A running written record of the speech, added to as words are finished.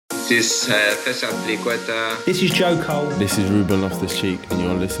This is Fesa This is Joe Cole. This is Ruben Loftus-Cheek, and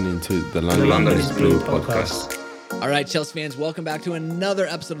you're listening to the London is Blue podcast. All right, Chelsea fans, welcome back to another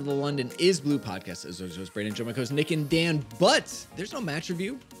episode of the London is Blue podcast. As always, Brandon, Joe, my co-hosts Nick and Dan. But there's no match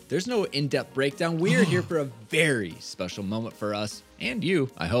review. There's no in-depth breakdown. We are here for a very special moment for us and you,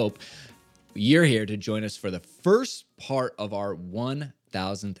 I hope. You're here to join us for the first part of our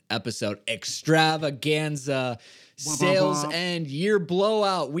 1000th episode, Extravaganza, sales and year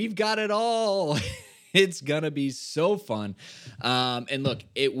blowout. We've got it all. It's going to be so fun. And look,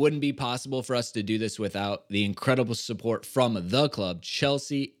 it wouldn't be possible for us to do this without the incredible support from the club,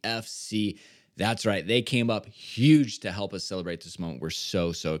 Chelsea FC. That's right. They came up huge to help us celebrate this moment. We're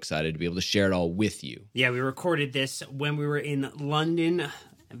so excited to be able to share it all with you. Yeah, we recorded this when we were in London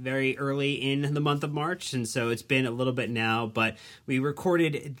very early in the month of March, and so it's been a little bit now, but we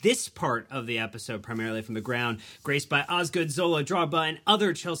recorded this part of the episode primarily from the ground, graced by Osgood, Zola, Drogba, and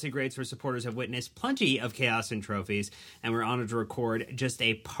other Chelsea greats where supporters have witnessed plenty of chaos and trophies, and we're honored to record just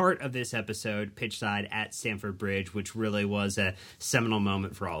a part of this episode pitchside at Stamford Bridge, which really was a seminal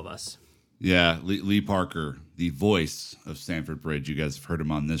moment for all of us. Yeah, Lee Parker, the voice of Stamford Bridge. You guys have heard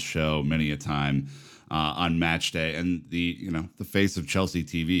him on this show many a time. On match day, and the face of Chelsea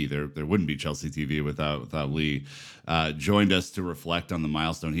TV. There wouldn't be Chelsea TV without Lee. Joined us to reflect on the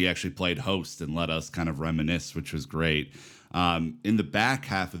milestone. He actually played host and let us kind of reminisce, which was great. In the back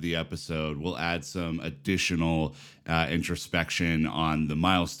half of the episode, we'll add some additional introspection on the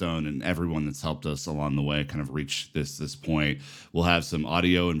milestone and everyone that's helped us along the way kind of reach this point. We'll have some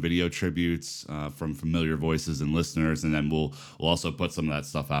audio and video tributes from familiar voices and listeners, and then we'll also put some of that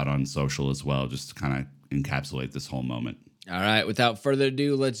stuff out on social as well, just to kind of encapsulate this whole moment. All right, without further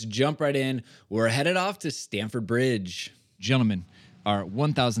ado, let's jump right in. We're headed off to Stamford Bridge. Gentlemen, our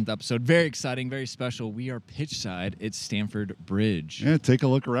 1000th episode. Very exciting, very special. We are pitchside at Stamford Bridge. Yeah, take a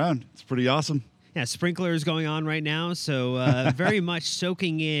look around. It's pretty awesome. Yeah, sprinklers going on right now, so very much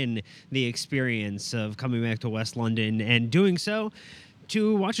soaking in the experience of coming back to West London and doing so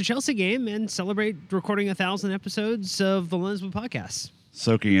to watch a Chelsea game and celebrate recording 1,000 episodes of the London is Blue podcast.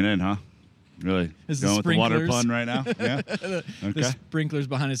 Soaking it in, huh? Really? Going with the water pun right now? Yeah. The sprinklers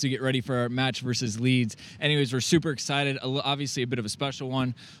behind us to get ready for our match versus Leeds. Anyways, we're super excited. Obviously, a bit of a special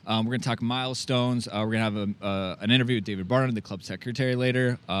one. We're going to talk milestones. We're going to have an interview with David Barnard, the club secretary,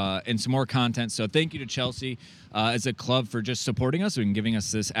 later, and some more content. So thank you to Chelsea as a club for just supporting us and giving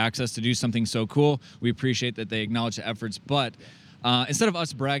us this access to do something so cool. We appreciate that they acknowledge the efforts, but instead of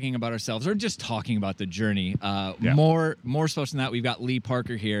us bragging about ourselves or just talking about the journey, more special than that, we've got Lee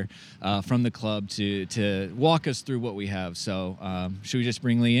Parker here from the club to walk us through what we have. So should we just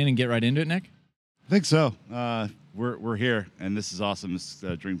bring Lee in and get right into it, Nick? I think so. We're here, and this is awesome. This is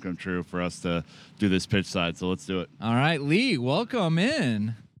a dream come true for us to do this pitch side, so let's do it. All right, Lee, welcome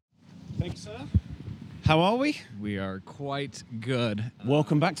in. Thanks, sir. How are we? We are quite good.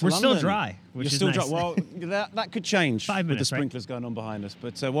 Welcome back to We're London. still dry, which is You're still nice. dry. Well, that could change 5 with minutes, the sprinklers going on behind us.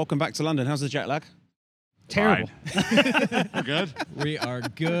 But welcome back to London. How's the jet lag? Terrible. We're good? We are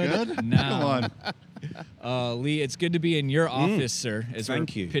good now. Come on. Lee, it's good to be in your office, sir. As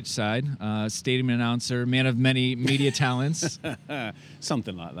Thank our you. Pitchside, stadium announcer, man of many media talents.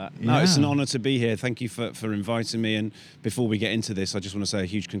 Something like that. No, Yeah. it's an honour to be here. Thank you for inviting me. And before we get into this, I just want to say a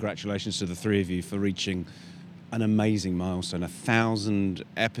huge congratulations to the three of you for reaching an amazing milestone, 1,000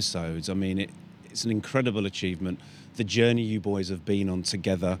 episodes. I mean, it's an incredible achievement. The journey you boys have been on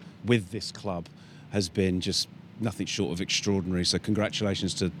together with this club has been just nothing short of extraordinary. So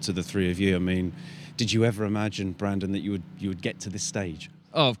congratulations to the three of you. I mean, did you ever imagine, Brandon, that you would get to this stage?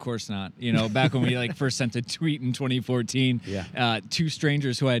 Oh, of course not. You know, back when we first sent a tweet in 2014, two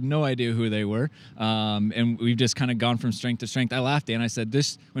strangers who I had no idea who they were, and we've just kind of gone from strength to strength. I laughed, and I said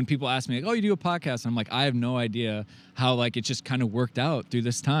this when people ask me, "Oh, you do a podcast?" I'm like, I have no idea how it just kind of worked out through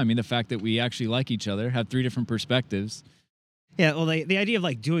this time. I mean, the fact that we actually like each other, have three different perspectives. Yeah, well, the idea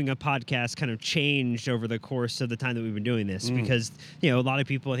of doing a podcast kind of changed over the course of the time that we've been doing this because, a lot of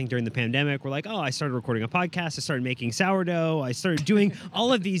people, I think during the pandemic were like, oh, I started recording a podcast, I started making sourdough, I started doing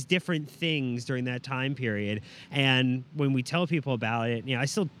all of these different things during that time period. And when we tell people about it, I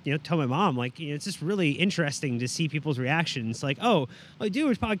still, tell my mom, it's just really interesting to see people's reactions. Like, oh, I do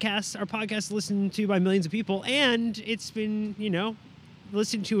a podcast, our podcast is listened to by millions of people, and it's been,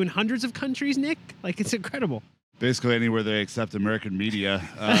 listened to in hundreds of countries, Nick. It's incredible. Basically anywhere they accept American media.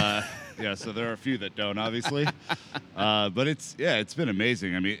 So there are a few that don't, obviously. But it's been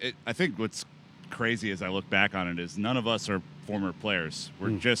amazing. I mean, I think what's crazy as I look back on it is none of us are former players. We're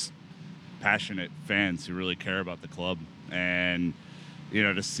just passionate fans who really care about the club. And,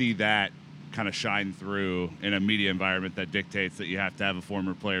 to see that kind of shine through in a media environment that dictates that you have to have a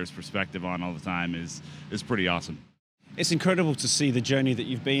former player's perspective on all the time is pretty awesome. It's incredible to see the journey that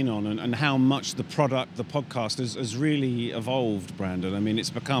you've been on and how much the product, the podcast, has really evolved, Brandon. I mean, it's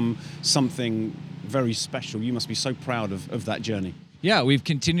become something very special. You must be so proud of that journey. Yeah, we've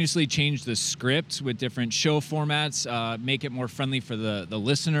continuously changed the script with different show formats, make it more friendly for the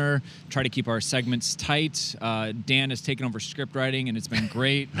listener, try to keep our segments tight. Dan has taken over script writing, and it's been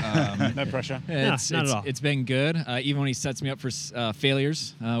great. No pressure. Not at all. It's been good, even when he sets me up for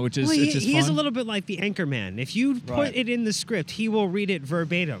failures, which is He fun. is a little bit like the anchorman. If you put it in the script, he will read it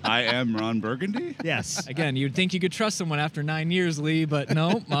verbatim. I am Ron Burgundy. Yes. Again, you'd think you could trust someone after 9 years, Lee, but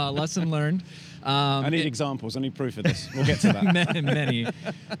no, lesson learned. I need examples. I need proof of this. We'll get to that. many.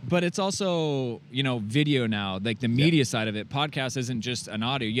 But it's also, video now, like the media side of it. Podcast isn't just an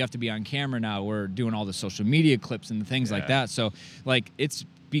audio. You have to be on camera now. We're doing all the social media clips and things like that. So, it's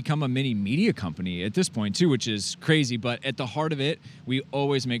become a mini media company at this point, too, which is crazy. But at the heart of it, we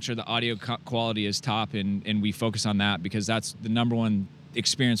always make sure the audio quality is top, and we focus on that because that's the number one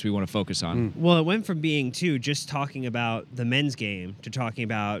experience we want to focus on. Well, it went from being just talking about the men's game to talking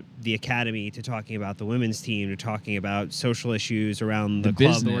about the academy to talking about the women's team to talking about social issues around the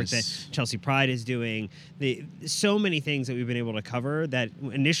club, the work that Chelsea Pride is doing. So many things that we've been able to cover that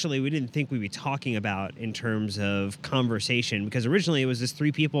initially we didn't think we'd be talking about in terms of conversation, because originally it was just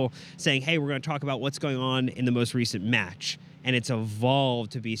three people saying, hey, we're going to talk about what's going on in the most recent match. And it's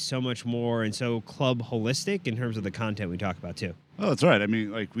evolved to be so much more and so club holistic in terms of the content we talk about, too. Oh, that's right. I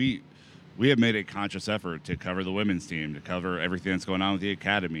mean, we have made a conscious effort to cover the women's team, to cover everything that's going on with the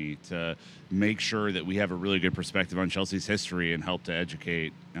academy, to make sure that we have a really good perspective on Chelsea's history and help to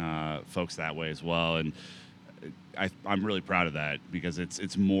educate folks that way as well. And I'm really proud of that because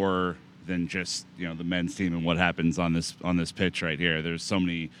it's more than just the men's team and what happens on this pitch right here. There's so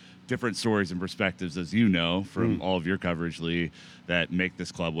many different stories and perspectives, as you know, from all of your coverage, Lee, that make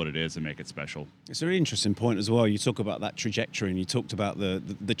this club what it is and make it special. It's a really interesting point as well. You talk about that trajectory, and you talked about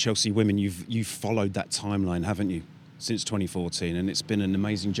the Chelsea women. You've followed that timeline, haven't you, since 2014? And it's been an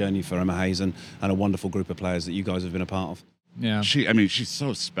amazing journey for Emma Hayes and a wonderful group of players that you guys have been a part of. Yeah, she's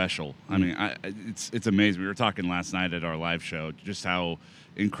so special. I mean, it's amazing. We were talking last night at our live show just how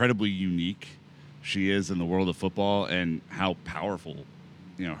incredibly unique she is in the world of football and how powerful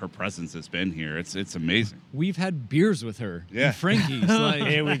her presence has been here. It's amazing. We've had beers with her. Yeah. In Frankie's.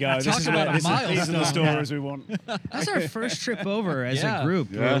 Here we go. These are the stories we want. That's our first trip over as a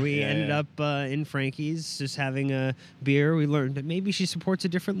group, where we ended up in Frankie's just having a beer. We learned that maybe she supports a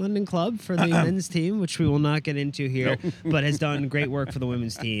different London club for the men's team, which we will not get into here, but has done great work for the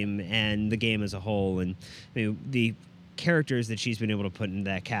women's team and the game as a whole. And the characters that she's been able to put in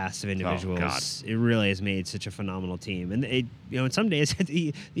that cast of individuals, it really has made such a phenomenal team. And in some days,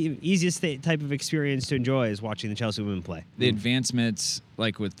 the easiest type of experience to enjoy is watching the Chelsea women play. The advancements,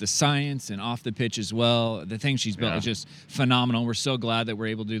 like with the science and off the pitch as well, the things she's built is just phenomenal. We're so glad that we're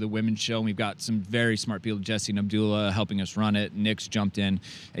able to do the women's show. And we've got some very smart people, Jesse and Abdullah, helping us run it. Nick's jumped in.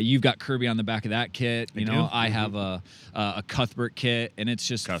 You've got Kirby on the back of that kit. I have a Cuthbert kit, and it's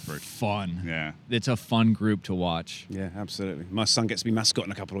just fun. Yeah, it's a fun group to watch. Yeah, absolutely. My son gets to be mascot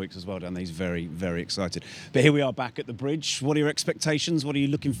in a couple of weeks as well, down there. He's very, very excited. But here we are back at the bridge. What are your expectations? What are you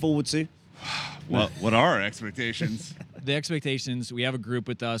looking forward to? What are our expectations? The expectations, we have a group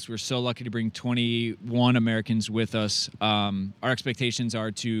with us. We're so lucky to bring 21 Americans with us. Our expectations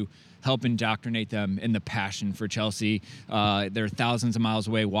are to help indoctrinate them in the passion for Chelsea. They're thousands of miles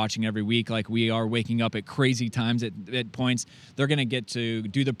away watching every week like we are, waking up at crazy times at points. They're going to get to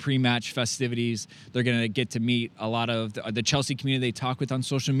do the pre-match festivities. They're going to get to meet a lot of the Chelsea community they talk with on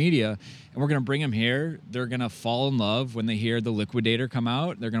social media. And we're going to bring them here. They're going to fall in love when they hear the Liquidator come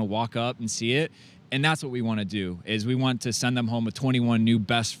out. They're going to walk up and see it. And that's what we want to do, is we want to send them home with 21 new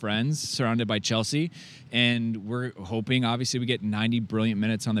best friends surrounded by Chelsea. And we're hoping, obviously, we get 90 brilliant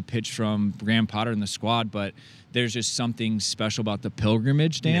minutes on the pitch from Graham Potter and the squad. But there's just something special about the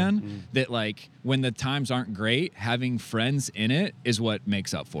pilgrimage, Dan, that, like, when the times aren't great, having friends in it is what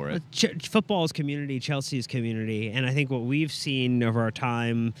makes up for it. Football is community, Chelsea is community. And I think what we've seen over our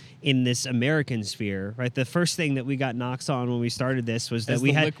time in this American sphere, right? The first thing that we got knocks on when we started this was that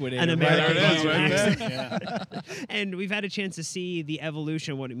we had an American and we've had a chance to see the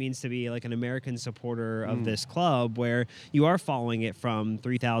evolution of what it means to be like an American supporter of this club, where you are following it from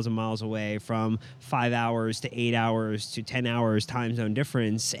 3,000 miles away, from 5 hours to 8 hours to 10 hours time zone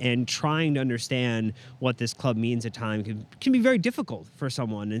difference, and trying to understand what this club means at times can be very difficult for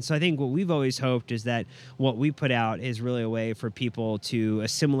someone. And so I think what we've always hoped is that what we put out is really a way for people to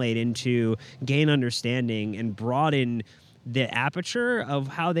assimilate into, gain understanding, and broaden the aperture of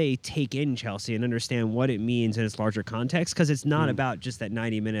how they take in Chelsea and understand what it means in its larger context, because it's not about just that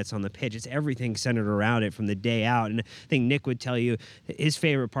 90 minutes on the pitch. It's everything centered around it from the day out. And I think Nick would tell you his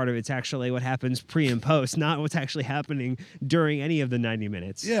favorite part of it's actually what happens pre and post, not what's actually happening during any of the 90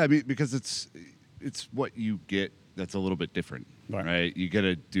 minutes. Yeah, I mean, because it's what you get that's a little bit different, right? You get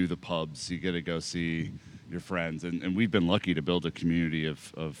to do the pubs, you get to go see your friends, and we've been lucky to build a community of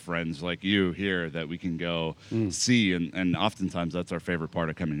friends like you here that we can go see, and oftentimes that's our favorite part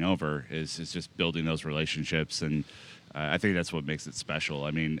of coming over is just building those relationships, and I think that's what makes it special.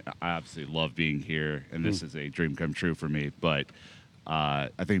 I mean, I absolutely love being here, and this is a dream come true for me, but I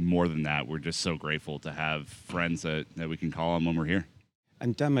think more than that, we're just so grateful to have friends that we can call on when we're here.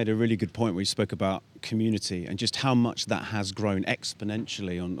 And Dan made a really good point where he spoke about community and just how much that has grown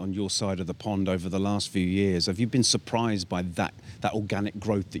exponentially on your side of the pond over the last few years. Have you been surprised by that organic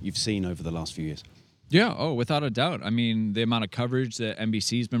growth that you've seen over the last few years? Yeah, without a doubt. I mean, the amount of coverage that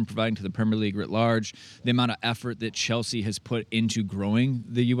NBC's been providing to the Premier League writ large, the amount of effort that Chelsea has put into growing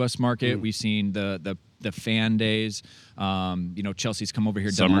the U.S. market. We've seen the fan days. Chelsea's come over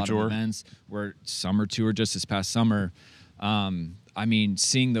here, done a lot of events. We're summer tour just this past summer. I mean,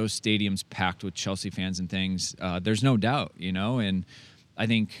 seeing those stadiums packed with Chelsea fans and things, there's no doubt, and I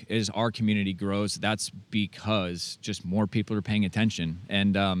think as our community grows, that's because just more people are paying attention.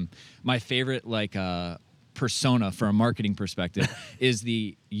 And my favorite, persona for a marketing perspective is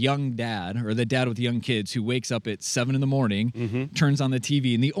the young dad or the dad with young kids who wakes up at 7 a.m, turns on the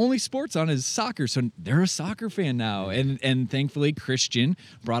TV, and the only sports on is soccer. So they're a soccer fan now. And thankfully, Christian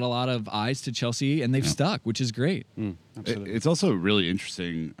brought a lot of eyes to Chelsea, and they've stuck, which is great. Absolutely. It's also really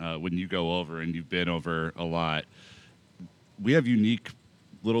interesting when you go over, and you've been over a lot. We have unique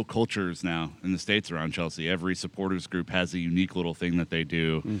little cultures now in the States around Chelsea. Every supporters group has a unique little thing that they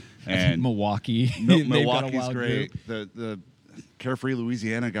do. And Milwaukee. Milwaukee's great. The Carefree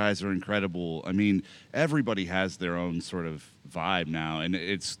Louisiana guys are incredible. I mean, everybody has their own sort of vibe now, and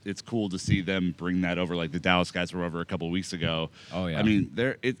it's cool to see them bring that over. Like the Dallas guys were over a couple of weeks ago. Oh, yeah. I mean,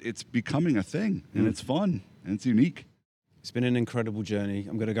 it's becoming a thing, and it's fun, and it's unique. It's been an incredible journey.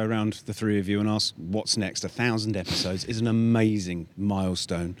 I'm going to go around the three of you and ask what's next. 1,000 episodes is an amazing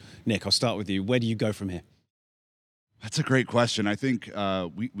milestone. Nick, I'll start with you. Where do you go from here? That's a great question. I think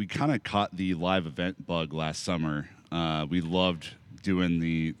we kind of caught the live event bug last summer. We loved doing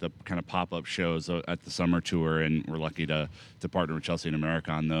the kind of pop-up shows at the summer tour, and we're lucky to partner with Chelsea in America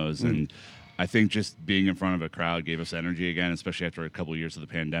on those. And I think just being in front of a crowd gave us energy again, especially after a couple of years of the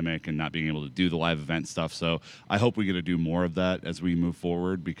pandemic and not being able to do the live event stuff. So I hope we get to do more of that as we move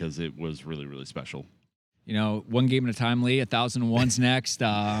forward, because it was really, really special. One game at a time, Lee. 1,001's next.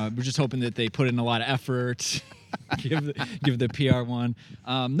 We're just hoping that they put in a lot of effort. give the PR one.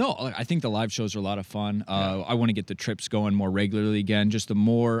 No, I think the live shows are a lot of fun. I want to get the trips going more regularly again. Just the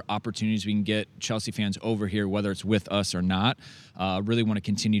more opportunities we can get Chelsea fans over here, whether it's with us or not. Really want to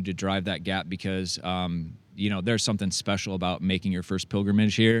continue to drive that gap, because there's something special about making your first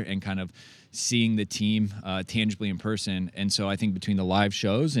pilgrimage here and kind of seeing the team tangibly in person. And so I think between the live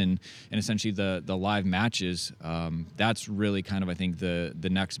shows and essentially the live matches, that's really kind of, I think, the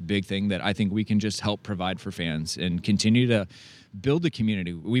next big thing that I think we can just help provide for fans and continue to build the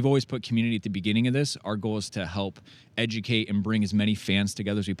community. We've always put community at the beginning of this. Our goal is to help educate and bring as many fans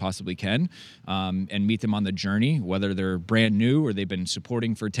together as we possibly can, and meet them on the journey, whether they're brand new or they've been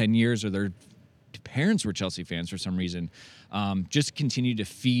supporting for 10 years or their parents were Chelsea fans for some reason. Just continue to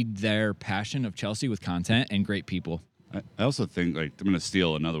feed their passion of Chelsea with content and great people. I also think, I'm going to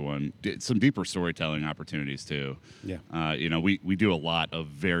steal another one, some deeper storytelling opportunities too. Yeah. We do a lot of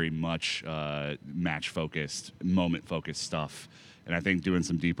very much match-focused, moment-focused stuff. And I think doing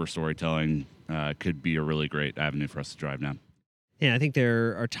some deeper storytelling could be a really great avenue for us to drive down. Yeah, I think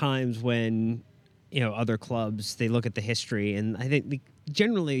there are times when, other clubs, they look at the history, and I think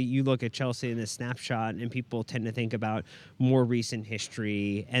generally you look at Chelsea in this snapshot and people tend to think about more recent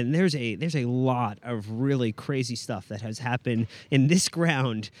history, and there's a lot of really crazy stuff that has happened in this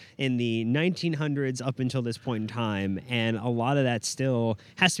ground in the 1900s up until this point in time, and a lot of that still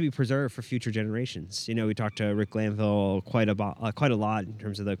has to be preserved for future generations. We talked to Rick Glanville quite a lot in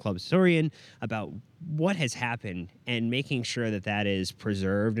terms of the club's historian about what has happened and making sure that is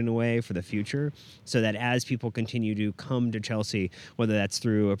preserved in a way for the future, so that as people continue to come to Chelsea, whether that's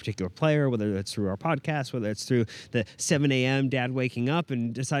through a particular player, whether that's through our podcast, whether it's through the 7 a.m. dad waking up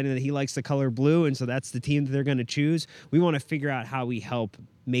and deciding that he likes the color blue, and so that's the team that they're going to choose, we want to figure out how we help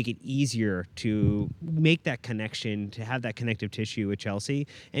make it easier to make that connection, to have that connective tissue with Chelsea,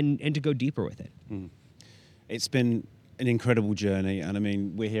 and to go deeper with it. It's been an incredible journey. And I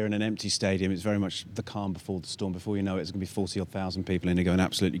mean, we're here in an empty stadium. It's very much the calm before the storm. Before you know it, there's going to be 40,000 people in here going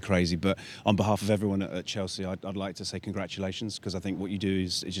absolutely crazy. But on behalf of everyone at Chelsea, I'd like to say congratulations, because I think what you do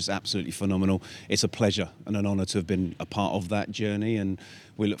is just absolutely phenomenal. It's a pleasure and an honour to have been a part of that journey, and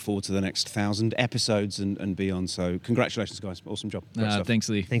we look forward to the next 1,000 episodes and beyond. So congratulations, guys. Awesome job. Great stuff. Thanks,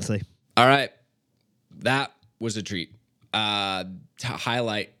 Lee. Thanks, Lee. All right. That was a treat.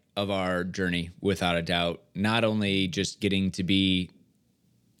 Highlight of our journey, without a doubt. Not only just getting to be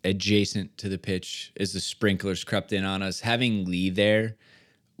adjacent to the pitch as the sprinklers crept in on us, having Lee there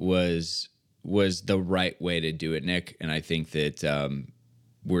was the right way to do it, Nick. And I think that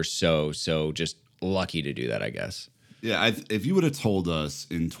we're so just lucky to do that, I guess. Yeah, if you would have told us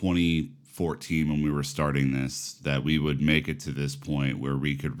in 2014 when we were starting this that we would make it to this point where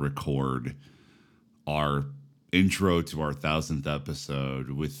we could record our intro to our 1,000th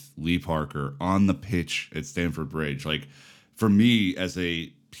episode with Lee Parker on the pitch at Stamford Bridge. Like, for me, as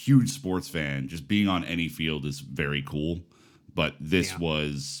a huge sports fan, just being on any field is very cool. But this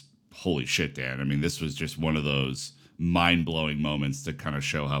was, holy shit, Dan. I mean, this was just one of those mind-blowing moments to kind of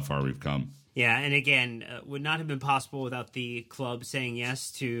show how far we've come. Yeah, and again, would not have been possible without the club saying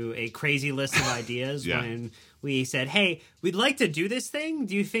yes to a crazy list of ideas when we said, hey, we'd like to do this thing.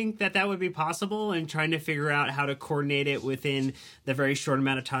 Do you think that would be possible? And trying to figure out how to coordinate it within the very short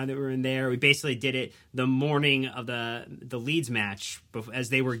amount of time that we were in there. We basically did it the morning of the Leeds match as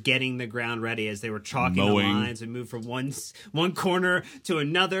they were getting the ground ready, as they were chalking the lines and moved from one corner to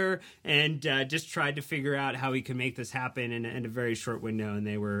another, and just tried to figure out how we could make this happen in a very short window. And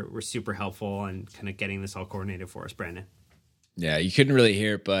they were super helpful and kind of getting this all coordinated for us, Brandon. Yeah, you couldn't really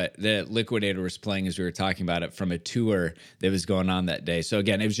hear it, but the Liquidator was playing as we were talking about it from a tour that was going on that day. So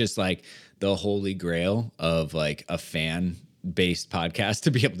again, it was just like the holy grail of like a fan-based podcast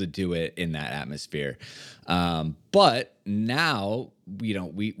to be able to do it in that atmosphere. But now,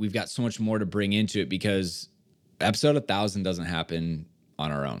 we've got so much more to bring into it, because episode 1,000 doesn't happen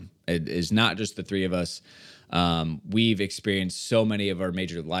on our own. It is not just the three of us. We've experienced so many of our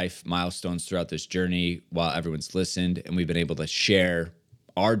major life milestones throughout this journey while everyone's listened, and we've been able to share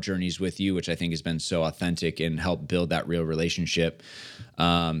our journeys with you, which I think has been so authentic and helped build that real relationship.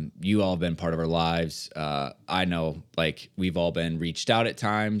 You all have been part of our lives. I know, like, we've all been reached out at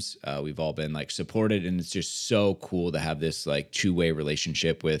times. We've all been like supported, and it's just so cool to have this like two-way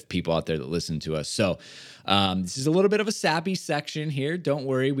relationship with people out there that listen to us. So this is a little bit of a sappy section here. Don't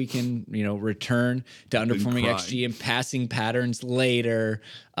worry, we can return to underperforming XG and passing patterns later.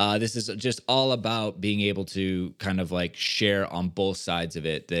 This is just all about being able to kind of like share on both sides of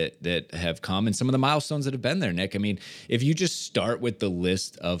it that have come, and some of the milestones that have been there, Nick. I mean, if you just start with the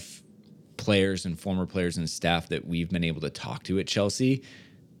list of players and former players and staff that we've been able to talk to at Chelsea,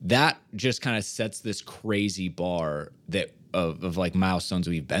 that just kind of sets this crazy bar of like milestones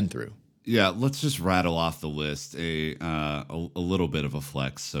we've been through. Yeah, let's just rattle off the list. A little bit of a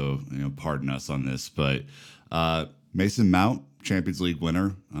flex, so pardon us on this, but Mason Mount, Champions League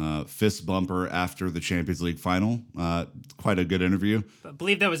winner, fist bumper after the Champions League final. Quite a good interview. I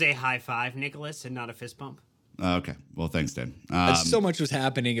believe that was a high five, Nicholas, and not a fist bump. Okay, well, thanks, Dan. So much was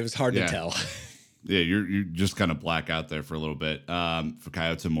happening; it was hard to tell. Yeah, you just kind of black out there for a little bit.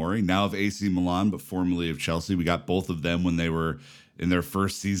 Fikayo Tomori, now of AC Milan, but formerly of Chelsea. We got both of them when they were in their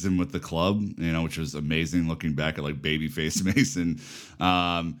first season with the club, which was amazing looking back at like babyface Mason.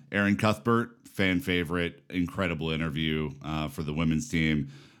 Aaron Cuthbert, fan favorite, incredible interview for the women's team.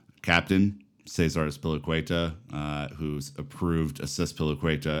 Captain Cesar Azpilicueta, who's approved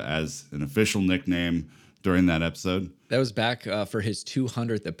Azpilicueta as an official nickname during that episode. That was back for his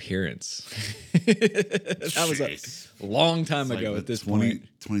 200th appearance. That was a long time ago at this point.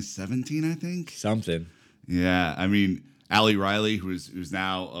 2017, I think. Something. Yeah, I mean, Ali Riley, who's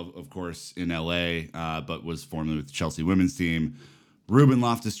now, of course, in LA, but was formerly with the Chelsea women's team. Ruben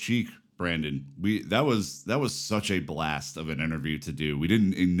Loftus-Cheek, Brandon. That was such a blast of an interview to do. We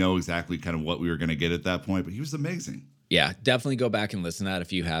didn't know exactly kind of what we were going to get at that point, but he was amazing. Yeah, definitely go back and listen to that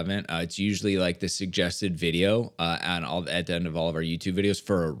if you haven't. It's usually like the suggested video at the end of all of our YouTube videos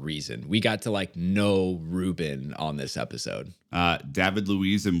for a reason. We got to like know Ruben on this episode. David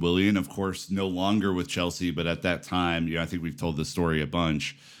Luiz and Willian, of course, no longer with Chelsea, but at that time, I think we've told this story a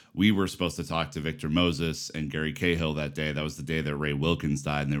bunch. We were supposed to talk to Victor Moses and Gary Cahill that day. That was the day that Ray Wilkins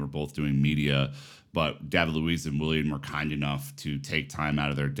died, and they were both doing media. But David Luiz and Willian were kind enough to take time out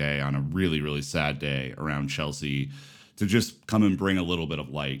of their day on a really, really sad day around Chelsea to just come and bring a little bit of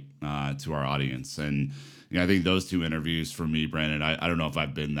light to our audience. And I think those two interviews for me, Brandon, I don't know if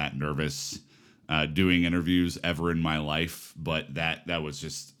I've been that nervous doing interviews ever in my life, but that was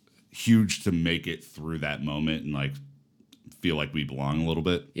just huge to make it through that moment and like feel like we belong a little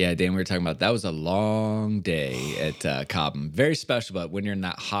bit. Yeah, Dan, we were talking about that was a long day at Cobham. Very special, but when you're in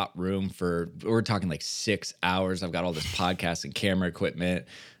that hot room we're talking like 6 hours. I've got all this podcast and camera equipment.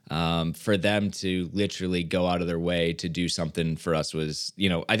 For them to literally go out of their way to do something for us was,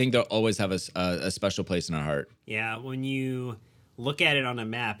 I think they'll always have a special place in our heart. Yeah, when you look at it on a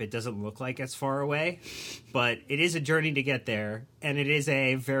map, it doesn't look like it's far away, but it is a journey to get there, and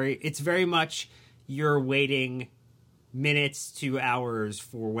it's very much you're waiting minutes to hours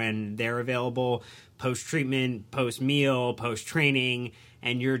for when they're available, post-treatment, post-meal, post-training,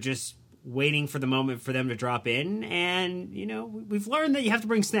 and you're just waiting for the moment for them to drop in. And, we've learned that you have to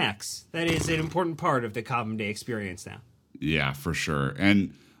bring snacks. That is an important part of the Cobham Day experience now. Yeah, for sure.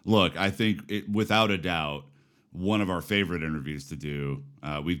 And look, I think without a doubt, one of our favorite interviews to do,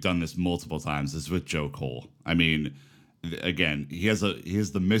 we've done this multiple times, is with Joe Cole. I mean, again, he has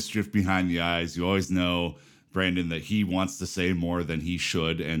the mischief behind the eyes. You always know, Brandon, that he wants to say more than he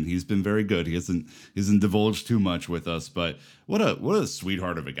should, and he's been very good. He hasn't divulged too much with us, but what a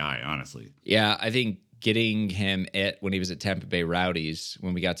sweetheart of a guy, honestly. Yeah, I think getting him when he was at Tampa Bay Rowdies,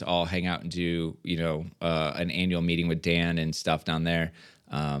 when we got to all hang out and do an annual meeting with Dan and stuff down there,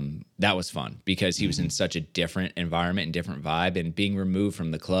 that was fun because he was in such a different environment and different vibe, and being removed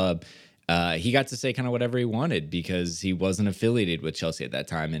from the club. He got to say kind of whatever he wanted because he wasn't affiliated with Chelsea at that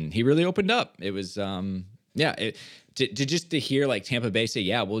time, and he really opened up. It was to hear like Tampa Bay say,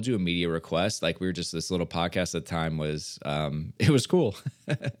 yeah, we'll do a media request. Like we were just this little podcast at the time was, it was cool.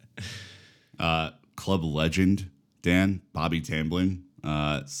 Club legend, Dan, Bobby Tambling,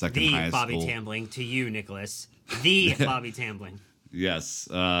 second highest Bobby goal. Tambling to you, Nicholas. The Bobby Tambling. Yes.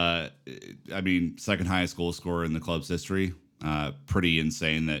 I mean, second highest goal scorer in the club's history. Pretty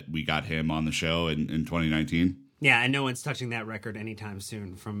insane that we got him on the show in 2019. Yeah, and no one's touching that record anytime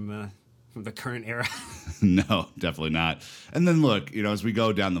soon from the current era. No, definitely not. And then look, as we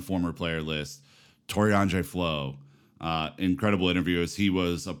go down the former player list, Toriandre Flo, incredible interview as he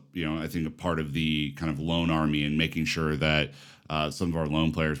was, I think a part of the kind of loan army and making sure that some of our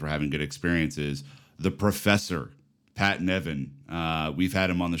loan players were having good experiences. The Professor, Pat Nevin, we've had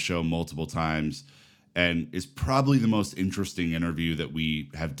him on the show multiple times and is probably the most interesting interview that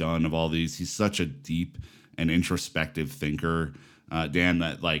we have done of all these. He's such a deep and introspective thinker. Dan,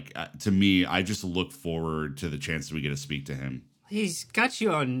 that to me, I just look forward to the chance that we get to speak to him. He's got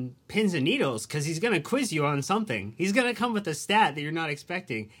you on pins and needles because he's going to quiz you on something. He's going to come with a stat that you're not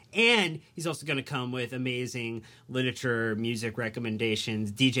expecting. And he's also going to come with amazing literature, music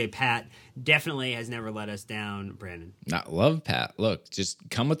recommendations. DJ Pat definitely has never let us down, Brandon. Love Pat. Look, just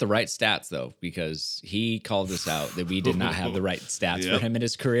come with the right stats, though, because he called us out that we did not have the right stats for him in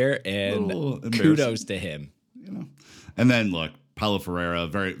his career. And kudos to him. And then, look, Paulo Ferreira,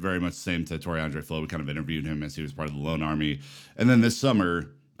 very, very much the same to Toriandre Flo. We kind of interviewed him as he was part of the loan army. And then this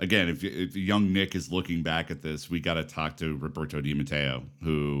summer, again, if young Nick is looking back at this, we got to talk to Roberto Di Matteo,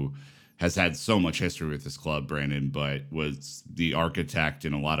 who has had so much history with this club, Brandon, but was the architect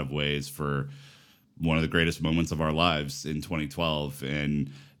in a lot of ways for one of the greatest moments of our lives in 2012.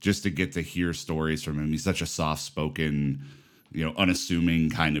 And just to get to hear stories from him, he's such a soft-spoken, unassuming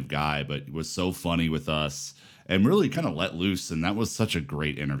kind of guy, but was so funny with us and really kind of let loose. And that was such a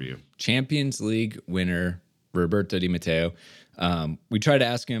great interview. Champions League winner, Roberto Di Matteo. We tried to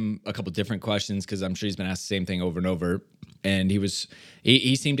ask him a couple different questions because I'm sure he's been asked the same thing over and over. And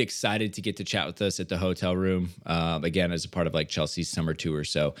he seemed excited to get to chat with us at the hotel room, again, as a part of like Chelsea's summer tour.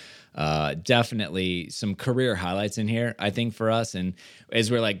 So definitely some career highlights in here, I think, for us. And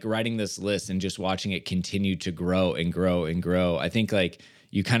as we're like writing this list and just watching it continue to grow and grow and grow, I think like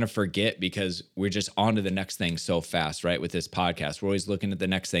you kind of forget because we're just on to the next thing so fast, right? With this podcast, we're always looking at the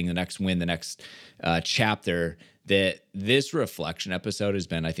next thing, the next win, the next chapter. That this reflection episode has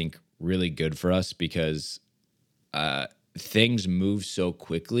been, I think, really good for us because things move so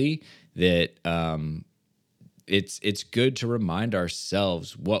quickly that it's good to remind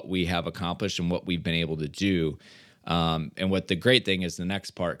ourselves what we have accomplished and what we've been able to do. And what the great thing is, the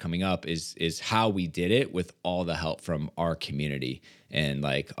next part coming up is how we did it with all the help from our community and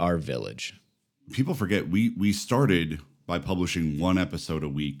like our village. People forget we started by publishing one episode a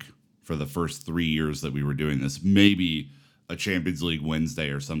week for the first 3 years that we were doing this, maybe a Champions League Wednesday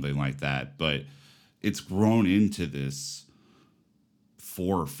or something like that. But it's grown into this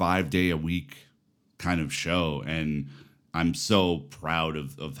 4 or 5 day a week kind of show. And I'm so proud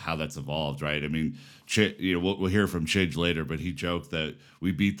of how that's evolved, right? I mean, we'll hear from Chidge later, but he joked that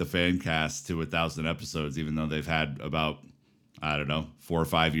we beat the fan cast to 1,000 episodes, even though they've had about, I don't know, 4 or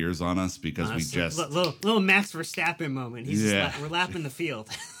 5 years on us because we just little Max Verstappen moment. We're lapping the field.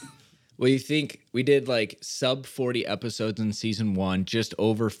 Well, you think we did like sub 40 episodes in season 1, just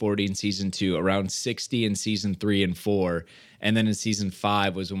over 40 in season 2, around 60 in season 3 and 4. And then in season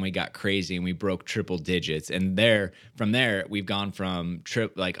 5 was when we got crazy and we broke triple digits. And from there, we've gone from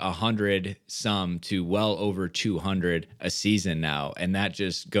like 100 some to well over 200 a season now. And that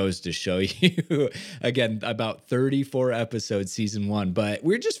just goes to show you, again, about 34 episodes season 1. But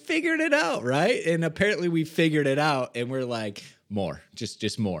we're just figuring it out, right? And apparently we figured it out and we're like, more,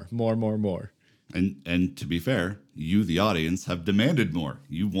 just more. And to be fair, you, the audience, have demanded more.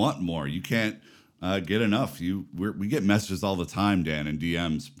 You want more. You can't get enough. We get messages all the time, Dan, and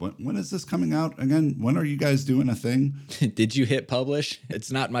DMs. When is this coming out again? When are you guys doing a thing? Did you hit publish?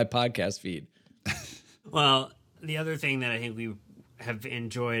 It's not my podcast feed. Well, the other thing that I think we have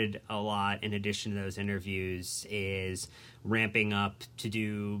enjoyed a lot in addition to those interviews is ramping up to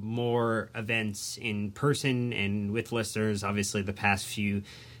do more events in person and with listeners. Obviously, the past few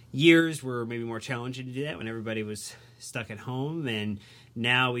years were maybe more challenging to do that when everybody was stuck at home, and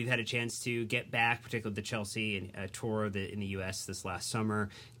now we've had a chance to get back, particularly the Chelsea and tour in the U.S. this last summer,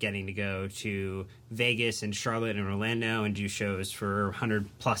 getting to go to Vegas and Charlotte and Orlando and do shows for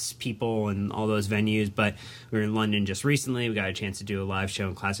 100-plus people and all those venues. But we were in London just recently. We got a chance to do a live show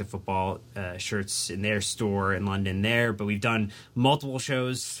in Classic Football shirts in their store in London there. But we've done multiple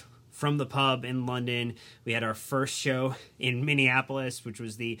shows from the pub in London. We had our first show in Minneapolis, which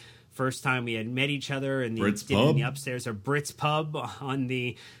was the first time we had met each other in the upstairs of Brits Pub on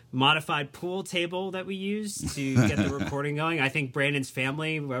the modified pool table that we used to get the recording going. I think Brandon's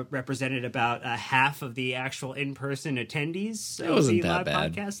family represented about half of the actual in-person attendees. It wasn't the that live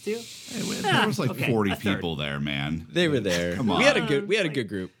bad. Podcast too. There was like 40 people there, man. They were there. Come on. We had a good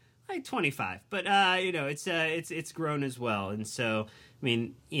group. Like 25, but it's grown as well, and so I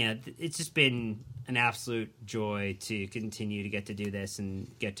mean, it's just been an absolute joy to continue to get to do this and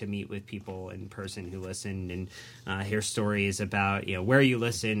get to meet with people in person who listen and hear stories about where you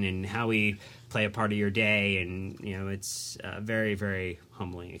listen and how we play a part of your day, and it's a very, very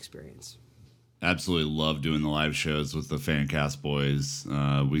humbling experience. Absolutely love doing the live shows with the Fancast boys.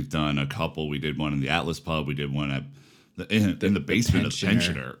 We've done a couple. We did one in the Atlas Pub. We did one at in the basement of the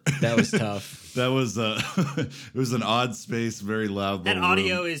pensioner. That was tough. That was it was an odd space, very loud. That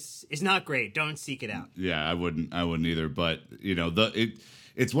audio room. is not great. Don't seek it out. Yeah, I wouldn't either. But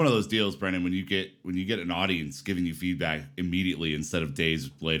it's one of those deals, Brendan, when you get an audience giving you feedback immediately instead of days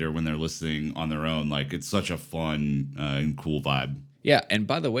later when they're listening on their own. Like, it's such a fun and cool vibe. Yeah, and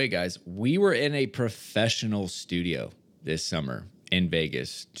by the way, guys, we were in a professional studio this summer in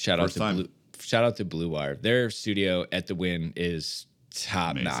Vegas. Shout out to Blue Wire. Their studio at the Wynn is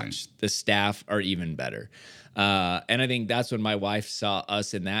top notch. The staff are even better. And I think that's when my wife saw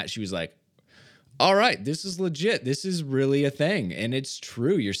us in that. She was like, all right, this is legit. This is really a thing. And it's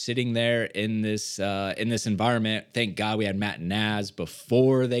true. You're sitting there in this environment. Thank God we had Matt and Naz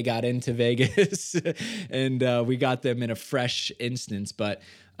before they got into Vegas. And we got them in a fresh instance. But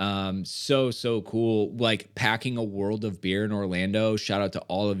so cool. Like packing a world of beer in Orlando. Shout out to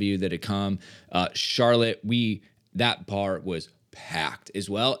all of you that had come. Charlotte, that bar was packed as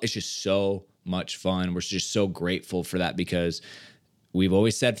well. It's just so much fun. We're just so grateful for that because we've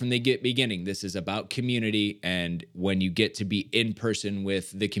always said from the beginning, this is about community. And when you get to be in person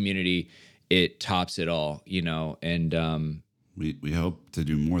with the community, it tops it all, and we hope to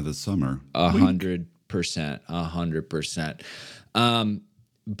do more this summer. 100%.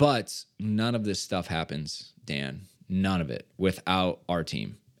 But none of this stuff happens, Dan, none of it without our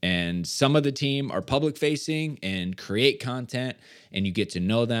team. And some of the team are public facing and create content and you get to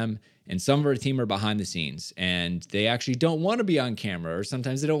know them. And some of our team are behind the scenes and they actually don't want to be on camera or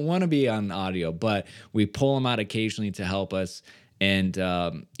sometimes they don't want to be on audio, but we pull them out occasionally to help us. And,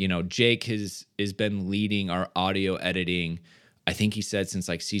 Jake has been leading our audio editing. I think he said since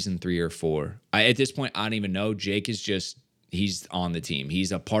like season 3 or 4. At this point, I don't even know. Jake is he's on the team.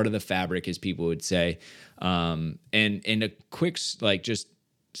 He's a part of the fabric, as people would say. And a quick, just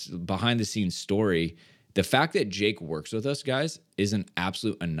behind the scenes story. The fact that Jake works with us, guys, is an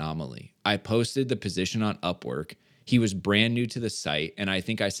absolute anomaly. I posted the position on Upwork. He was brand new to the site, and I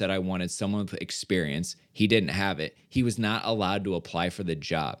think I said I wanted someone with experience. He didn't have it. He was not allowed to apply for the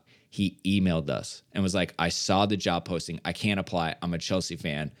job. He emailed us and was like, I saw the job posting. I can't apply. I'm a Chelsea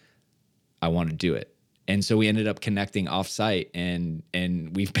fan. I want to do it. And so we ended up connecting off-site, and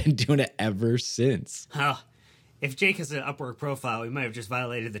we've been doing it ever since. Oh. If Jake has an Upwork profile, we might have just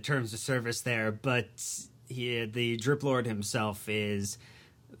violated the terms of service there, but the Drip Lord himself is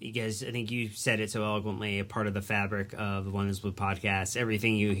you guys, I think you said it so eloquently, a part of the fabric of the One is Blue podcast.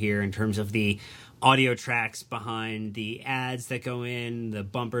 Everything you hear in terms of the audio tracks behind the ads that go in, the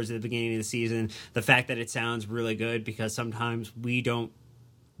bumpers at the beginning of the season, the fact that it sounds really good, because sometimes we don't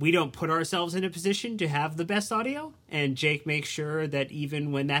put ourselves in a position to have the best audio, and Jake makes sure that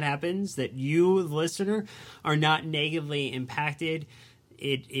even when that happens, that you, the listener, are not negatively impacted.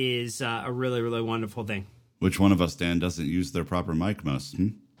 It is a really, really wonderful thing. Which one of us, Dan, doesn't use their proper mic most?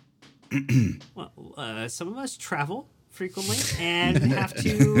 Well, some of us travel frequently and have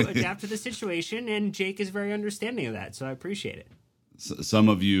to adapt to the situation, and Jake is very understanding of that, so I appreciate it. Some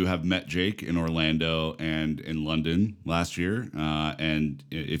of you have met Jake in Orlando and in London last year, and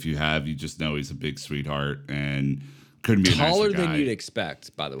if you have, you just know he's a big sweetheart and couldn't be taller a nicer guy. than you'd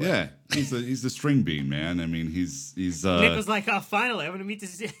expect, by the way. Yeah, he's the string beam, man. I mean, he's. Nick was like, "Oh, finally, I'm going to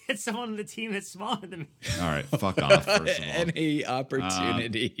meet someone on the team that's smaller than me." All right, fuck off. First of all, Any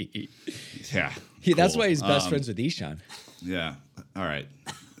opportunity. yeah, That's cool. why he's best friends with Ishan. Yeah. All right.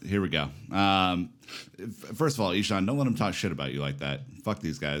 Here we go. First of all, Ishan, don't let him talk shit about you like that. Fuck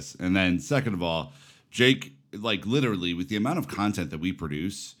these guys. And then second of all, Jake, like literally with the amount of content that we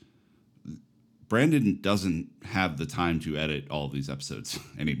produce, Brandon doesn't have the time to edit all of these episodes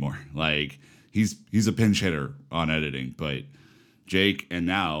anymore. Like he's a pinch hitter on editing, but Jake and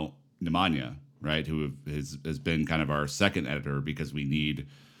now Nemanja, right, who has been kind of our second editor, because we need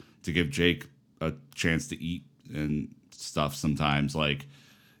to give Jake a chance to eat and stuff sometimes. Like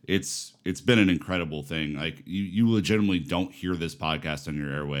it's been an incredible thing. Like you legitimately don't hear this podcast on your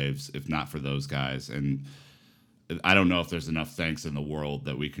airwaves if not for those guys. And I don't know if there's enough thanks in the world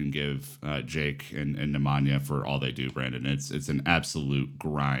that we can give Jake and Nemanja for all they do, Brandon. It's an absolute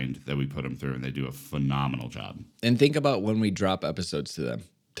grind that we put them through, and they do a phenomenal job. And think about when we drop episodes to them,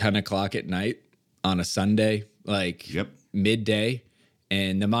 10 o'clock at night on a Sunday, like midday.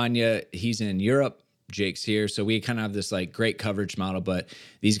 And Nemanja, he's in Europe. Jake's here. So we kind of have this like great coverage model, but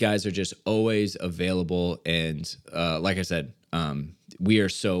these guys are just always available. And like I said, we are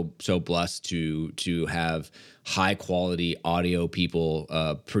so blessed to have high quality audio people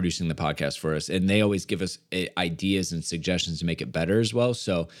producing the podcast for us, and they always give us ideas and suggestions to make it better as well.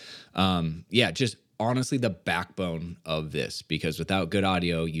 So just honestly the backbone of this, because without good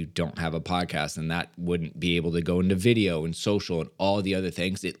audio you don't have a podcast, and that wouldn't be able to go into video and social and all the other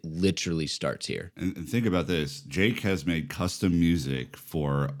things. It literally starts here. And think about this. Jake has made custom music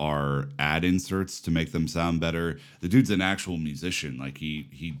for our ad inserts to make them sound better. The dude's an actual musician. Like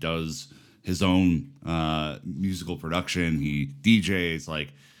he does his own musical production. He DJs.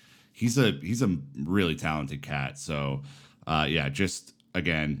 Like he's a really talented cat. So just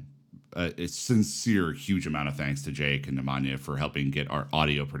again, a sincere, huge amount of thanks to Jake and Nemanja for helping get our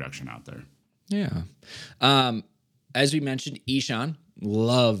audio production out there. Yeah. As we mentioned, Ishan,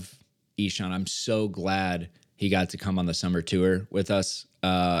 love Ishan. I'm so glad he got to come on the summer tour with us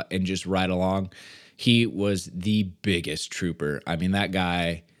and just ride along. He was the biggest trooper. I mean, that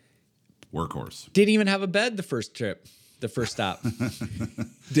guy... Workhorse. Didn't even have a bed the first stop.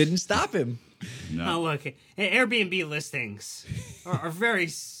 Didn't stop him. No. Oh, look, Airbnb listings are very,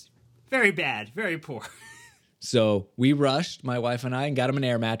 very bad, very poor. So we rushed, my wife and I, and got him an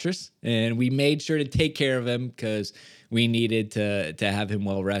air mattress, and we made sure to take care of him because we needed to have him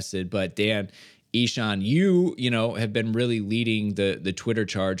well rested. But Dan, Ishan, you have been really leading the Twitter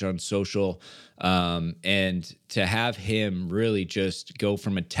charge on social, and to have him really just go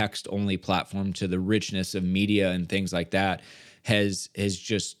from a text-only platform to the richness of media and things like that has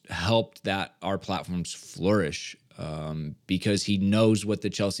just helped that our platforms flourish, because he knows what the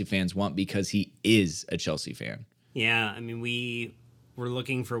Chelsea fans want, because he is a Chelsea fan. Yeah, I mean, we were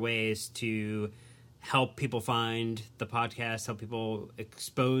looking for ways to help people find the podcast, help people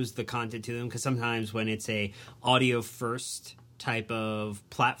expose the content to them, because sometimes when it's a audio first type of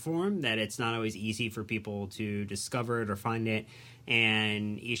platform, that it's not always easy for people to discover it or find it.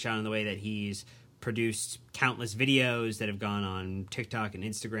 And Ishan, in the way that he's produced countless videos that have gone on TikTok and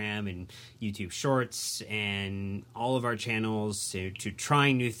Instagram and YouTube Shorts and all of our channels, to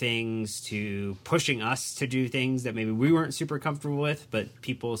trying new things, to pushing us to do things that maybe we weren't super comfortable with, but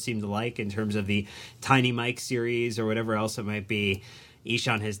people seem to like, in terms of the Tiny Mike series or whatever else it might be.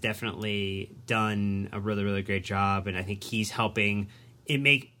 Ishan has definitely done a really, really great job, and I think he's helping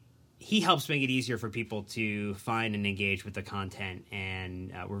he helps make it easier for people to find and engage with the content,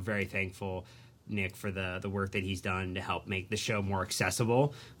 and we're very thankful, Nick, for the work that he's done to help make the show more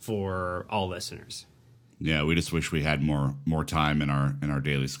accessible for all listeners. Yeah, we just wish we had more time in our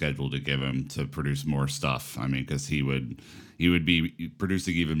daily schedule to give him to produce more stuff. I mean, because he would be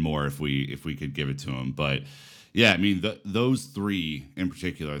producing even more if we could give it to him. But yeah, I mean, those three in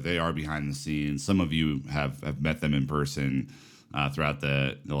particular, they are behind the scenes. Some of you have met them in person throughout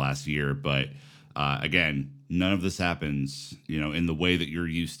the last year, but again, none of this happens, in the way that you're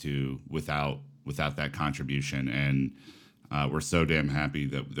used to without that contribution. And we're so damn happy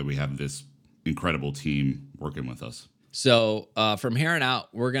that we have this incredible team working with us. So from here on out,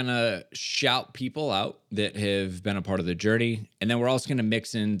 we're going to shout people out that have been a part of the journey. And then we're also going to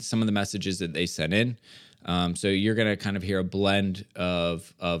mix in some of the messages that they sent in. So you're going to kind of hear a blend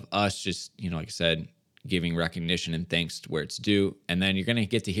of us just, like I said, giving recognition and thanks to where it's due. And then you're going to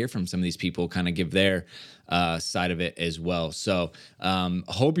get to hear from some of these people kind of give their side of it as well. So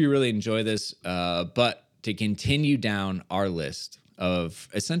hope you really enjoy this. But to continue down our list of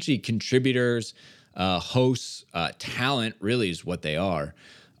essentially contributors, hosts, talent really is what they are.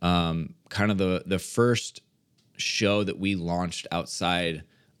 Kind of the first show that we launched outside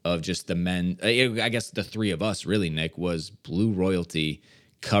of just the men, I guess the three of us really, Nick, was Blue Royalty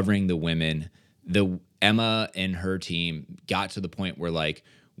covering the women. Emma and her team got to the point where like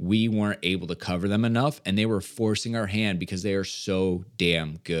we weren't able to cover them enough, and they were forcing our hand because they are so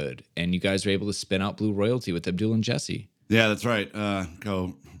damn good. And you guys were able to spin out Blue Royalty with Abdul and Jesse. Yeah, that's right.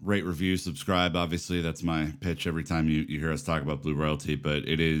 Go rate, review, subscribe. Obviously, that's my pitch every time you hear us talk about Blue Royalty. But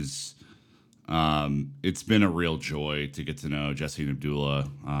it is, it's been a real joy to get to know Jesse and Abdullah.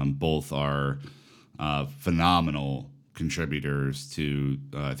 Both are phenomenal contributors to,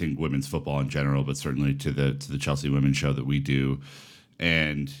 I think, women's football in general, but certainly to the Chelsea Women's Show that we do.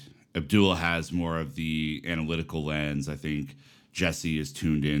 And Abdullah has more of the analytical lens. I think Jesse is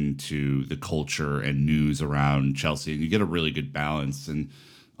tuned into the culture and news around Chelsea, and you get a really good balance. And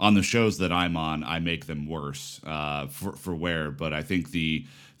on the shows that I'm on, I make them worse for wear. But I think the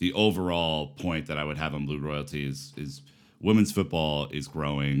overall point that I would have on Blue Royalty is women's football is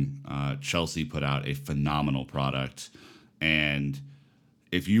growing. Chelsea put out a phenomenal product, and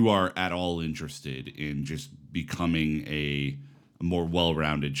if you are at all interested in just becoming a more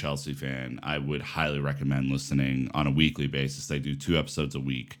well-rounded Chelsea fan, I would highly recommend listening on a weekly basis. They do 2 episodes a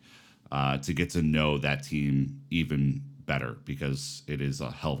week to get to know that team even better, because it is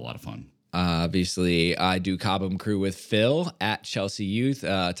a hell of a lot of fun. Obviously, I do Cobham Crew with Phil at Chelsea Youth,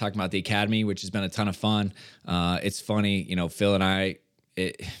 talking about the academy, which has been a ton of fun. It's funny, Phil and I,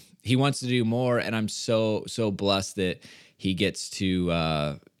 he wants to do more, and I'm so blessed that he gets to,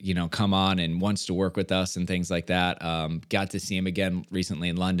 come on and wants to work with us and things like that. Got to see him again recently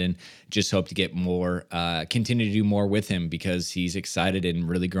in London. Just hope to get more, continue to do more with him, because he's excited and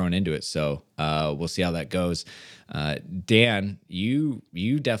really grown into it. So we'll see how that goes. Dan, you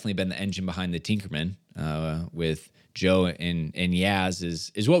definitely been the engine behind the Tinkerman with Joe and Yaz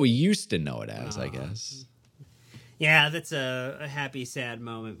is what we used to know it as, I guess. Yeah, that's a happy, sad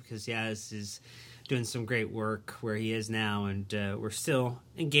moment, because Yaz is doing some great work where he is now, and we're still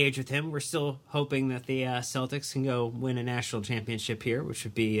engaged with him. We're still hoping that the Celtics can go win a national championship here, which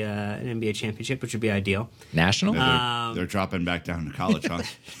would be an NBA championship, which would be ideal. National? Yeah, they're dropping back down to college, huh?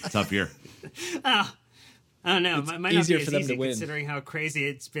 Tough year. I don't know. Might not easier be for as them easy to win, considering how crazy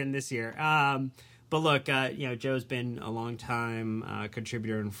it's been this year. But look, Joe's been a long time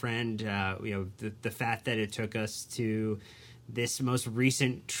contributor and friend. The fact that it took us to this most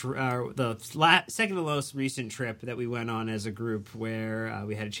recent, second to most recent trip that we went on as a group, where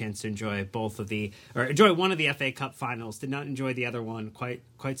we had a chance to enjoy enjoy one of the FA Cup finals. Did not enjoy the other one quite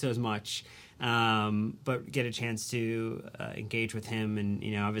so as much, but get a chance to engage with him, and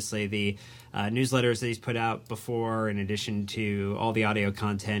obviously the newsletters that he's put out before, in addition to all the audio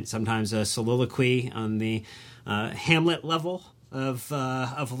content. Sometimes a soliloquy on the Hamlet level of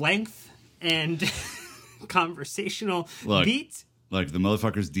length and conversational beat. Like, the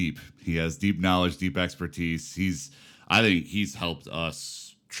motherfucker's deep. He has deep knowledge, deep expertise. I think he's helped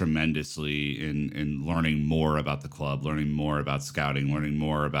us tremendously in learning more about the club, learning more about scouting, learning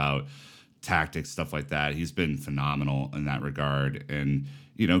more about tactics, stuff like that. He's been phenomenal in that regard. And,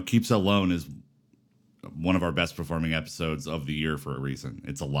 Keeps Alone is one of our best performing episodes of the year for a reason.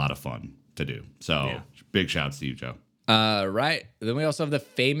 It's a lot of fun to do. So Big shouts to you, Joe. Right. Then we also have the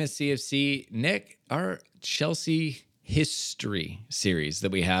famous CFC, Nick, our Chelsea history series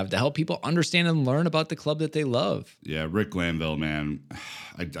that we have to help people understand and learn about the club that they love. Yeah, Rick Glanville, man.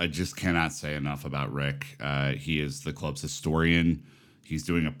 I just cannot say enough about Rick. He is the club's historian. He's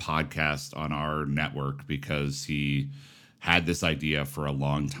doing a podcast on our network because he had this idea for a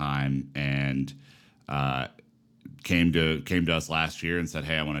long time and came to us last year and said,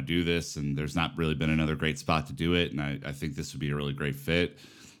 "Hey, I want to do this," and there's not really been another great spot to do it, and I think this would be a really great fit.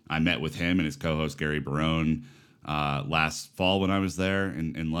 I met with him and his co-host Gary Barone last fall when I was there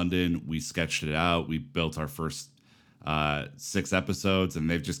in London. We sketched it out. We built our first 6 episodes, and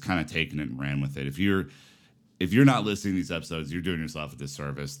they've just kind of taken it and ran with it. If you're not listening to these episodes, you're doing yourself a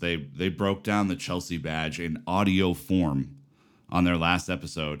disservice. They broke down the Chelsea badge in audio form on their last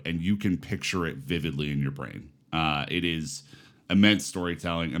episode, and you can picture it vividly in your brain. It is immense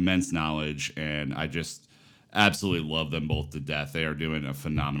storytelling, immense knowledge, and I just absolutely love them both to death. They are doing a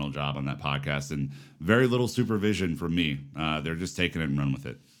phenomenal job on that podcast, and very little supervision from me. They're just taking it and running with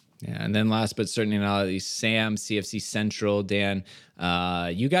it. Yeah, and then last but certainly not least, Sam, CFC Central, Dan.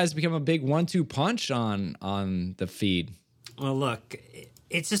 You guys become a big 1-2 punch on the feed. Well, look,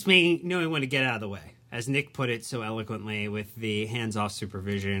 it's just me knowing when to get out of the way. As Nick put it so eloquently with the hands-off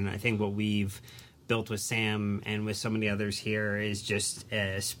supervision, I think what we've built with Sam and with so many others here is just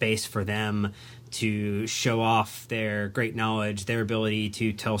a space for them to show off their great knowledge, their ability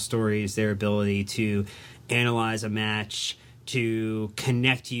to tell stories, their ability to analyze a match, to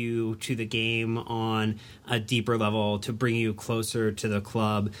connect you to the game on a deeper level, to bring you closer to the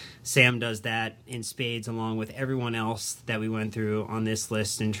club. Sam does that in spades along with everyone else that we went through on this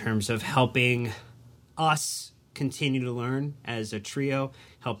list in terms of helping us continue to learn as a trio,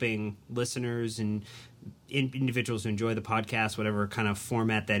 helping listeners and individuals who enjoy the podcast, whatever kind of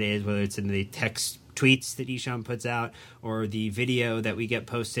format that is, whether it's in the text tweets that Isham puts out or the video that we get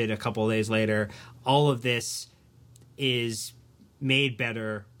posted a couple of days later. All of this is made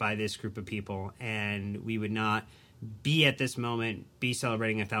better by this group of people, and we would not be at this moment, be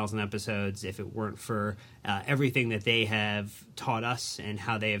celebrating 1,000 episodes if it weren't for everything that they have taught us and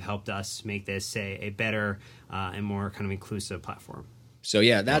how they have helped us make this a better and more kind of inclusive platform. So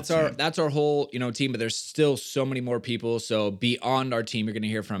yeah, that's our whole team, but there's still so many more people. So beyond our team, you're going to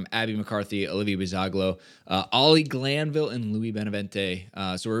hear from Abby McCarthy, Olivia Bizaglo, Ollie Glanville, and Louis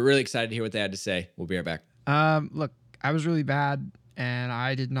Benavente. So we're really excited to hear what they had to say. We'll be right back. Look, I was really bad, and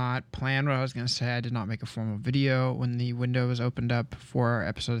I did not plan what I was going to say. I did not make a formal video when the window was opened up for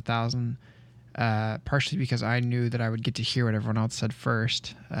episode 1,000, partially because I knew that I would get to hear what everyone else said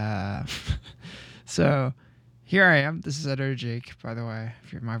first. So here I am. This is Editor Jake, by the way,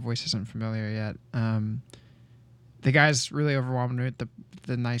 if my voice isn't familiar yet. The guys really overwhelmed me with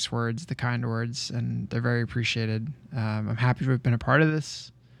the nice words, the kind words, and they're very appreciated. I'm happy to have been a part of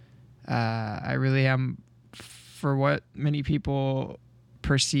this. I really am, for what many people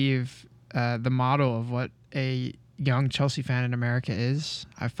perceive the model of what a young Chelsea fan in America is.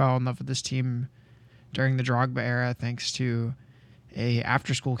 I fell in love with this team during the Drogba era thanks to a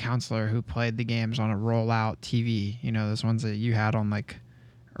after-school counselor who played the games on a rollout TV, those ones that you had on like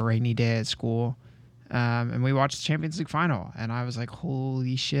a rainy day at school. And we watched the Champions League final, and I was like,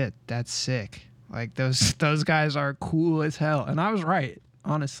 holy shit, that's sick. Like those guys are cool as hell. And I was right,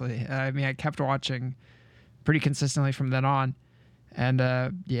 honestly. I mean, I kept watching pretty consistently from then on. And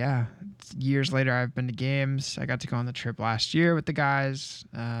years later, I've been to games. I got to go on the trip last year with the guys,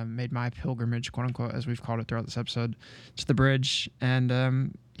 made my pilgrimage, quote unquote, as we've called it throughout this episode, to the bridge.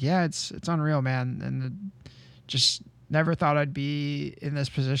 And it's unreal, man. And just never thought I'd be in this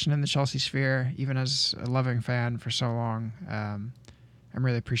position in the Chelsea sphere, even as a loving fan for so long. I'm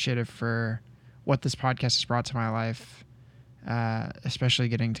really appreciative for what this podcast has brought to my life, especially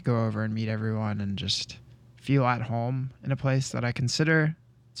getting to go over and meet everyone and just feel at home in a place that I consider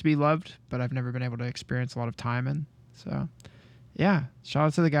to be loved, but I've never been able to experience a lot of time in. So, yeah, shout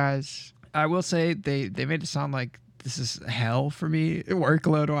out to the guys. I will say they made it sound like this is hell for me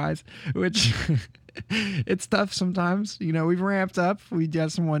workload-wise, which it's tough sometimes. We've ramped up. We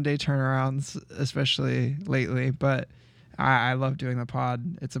got some one-day turnarounds, especially lately, but I love doing the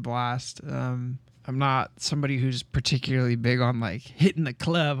pod. It's a blast. I'm not somebody who's particularly big on, like, hitting the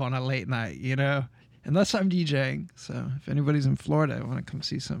club on a late night, unless I'm DJing. So if anybody's in Florida, I want to come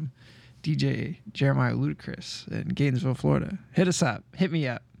see some DJ Jeremiah Ludacris in Gainesville, Florida, hit us up. Hit me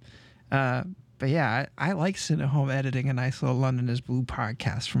up. But yeah, I like sitting at home editing a nice little London is Blue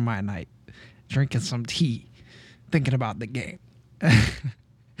podcast for my night, drinking some tea, thinking about the game.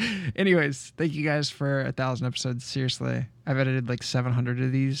 Anyways, thank you guys for 1,000 episodes. Seriously, I've edited like 700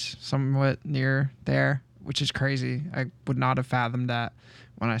 of these, somewhat near there, which is crazy. I would not have fathomed that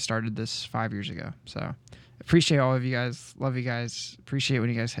when I started this 5 years ago. So appreciate all of you guys. Love you guys. Appreciate when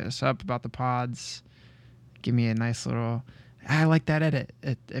you guys hit us up about the pods. Give me a nice little, I like that edit.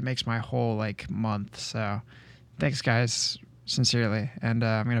 It makes my whole like month. So thanks guys. sincerely. And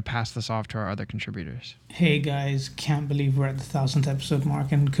I'm going to pass this off to our other contributors. Hey guys, can't believe we're at the 1000th episode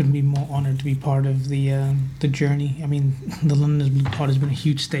mark, and couldn't be more honored to be part of the journey. I mean, the London is Blue pod has been a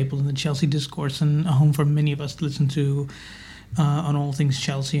huge staple in the Chelsea discourse and a home for many of us to listen to on all things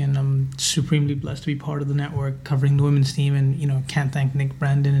Chelsea, and I'm supremely blessed to be part of the network covering the women's team. And can't thank Nick,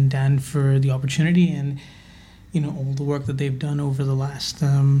 Brandon, and Dan for the opportunity and all the work that they've done over the last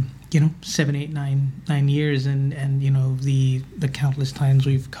 7, 8, 9 years, and the countless times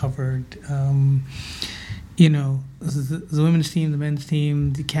we've covered the women's team, the men's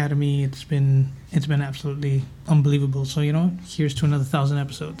team, the academy. It's been absolutely unbelievable. So here's to another 1,000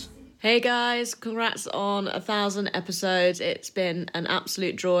 episodes. Hey guys, congrats on 1,000 episodes. It's been an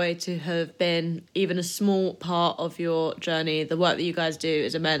absolute joy to have been even a small part of your journey. The work that you guys do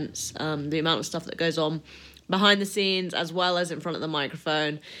is immense. The amount of stuff that goes on behind the scenes as well as in front of the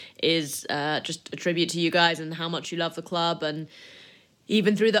microphone is just a tribute to you guys and how much you love the club. And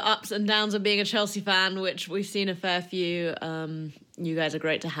even through the ups and downs of being a Chelsea fan, which we've seen a fair few, you guys are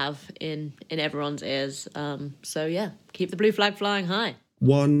great to have in everyone's ears. So yeah, keep the blue flag flying high.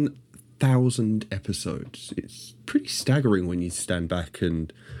 1,000 episodes. It's pretty staggering when you stand back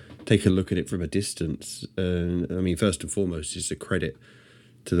and take a look at it from a distance. I mean, first and foremost, it's a credit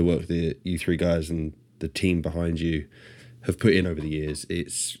to the work that you three guys and the team behind you have put in over the years.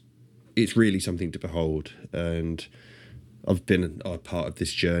 It's really something to behold, and I've been a part of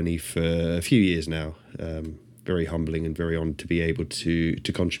this journey for a few years now. Very humbling and very honoured to be able to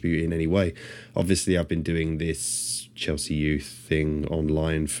contribute in any way. Obviously, I've been doing this Chelsea Youth thing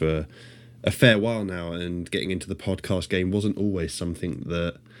online for a fair while now, and getting into the podcast game wasn't always something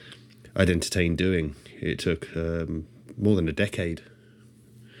that I'd entertained doing. It took more than a decade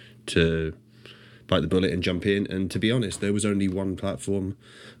to bite the bullet and jump in. And to be honest, there was only one platform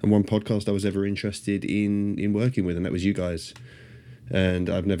and one podcast I was ever interested in working with, and that was you guys. And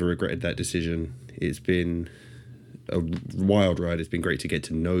I've never regretted that decision. It's been a wild ride. It's been great to get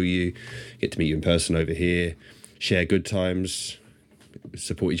to know you, get to meet you in person over here, share good times,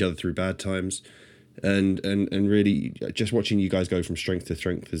 support each other through bad times. And really just watching you guys go from strength to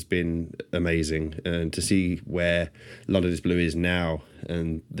strength has been amazing. And to see where London is Blue is now,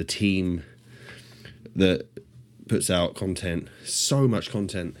 and the team that puts out content, so much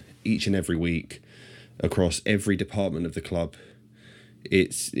content each and every week across every department of the club.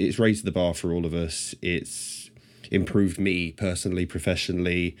 It's raised the bar for all of us. It's improved me personally,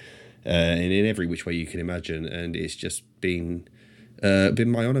 professionally, and in every which way you can imagine. And it's just been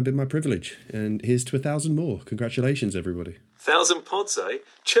my honour, been my privilege. And here's to 1,000 more. Congratulations, everybody. 1,000 pods, eh?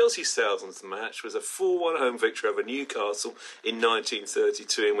 Chelsea's 1,000th match was a 4-1 home victory over Newcastle in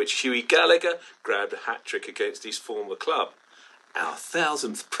 1932, in which Hughie Gallagher grabbed a hat-trick against his former club. Our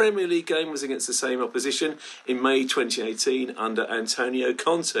 1,000th Premier League game was against the same opposition in May 2018 under Antonio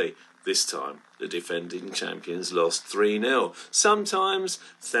Conte. This time, the defending champions lost 3-0. Sometimes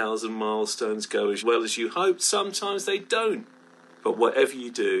 1,000 milestones go as well as you hoped, sometimes they don't. But whatever you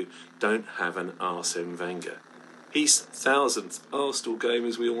do, don't have an Arsene Wenger. His 1,000th Arsenal game,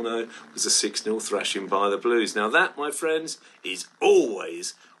 as we all know, was a 6-0 thrashing by the Blues. Now that, my friends, is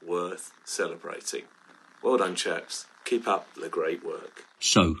always worth celebrating. Well done, chaps. Keep up the great work.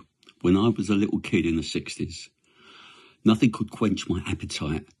 So, when I was a little kid in the 60s, nothing could quench my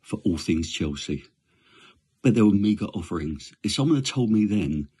appetite for all things Chelsea. But there were meagre offerings. If someone had told me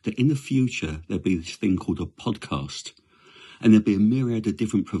then that in the future there'd be this thing called a podcast, and there'd be a myriad of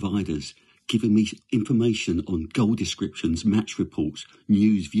different providers giving me information on goal descriptions, match reports,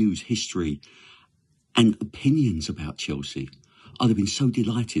 news, views, history, and opinions about Chelsea, I'd have been so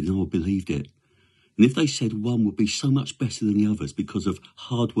delighted and I would have believed it. And if they said one would be so much better than the others because of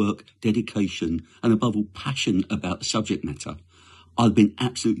hard work, dedication, and above all, passion about the subject matter, I'd have been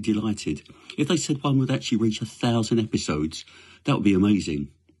absolutely delighted. If they said one would actually reach 1,000 episodes, that would be amazing.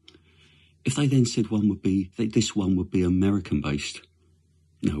 If they then said this one would be American-based,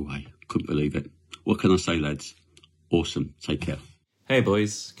 no way, couldn't believe it. What can I say, lads? Awesome, take care. Hey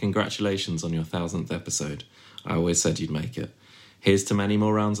boys, congratulations on your 1,000th episode. I always said you'd make it. Here's to many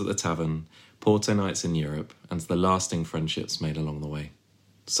more rounds at the tavern, Porto nights in Europe, and to the lasting friendships made along the way.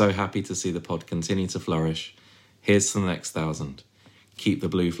 So happy to see the pod continue to flourish. Here's to the next 1,000. Keep the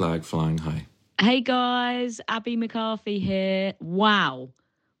blue flag flying high. Hey guys, Abby McCarthy here. Wow.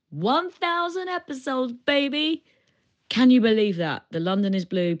 1,000 episodes, baby. Can you believe that? The London is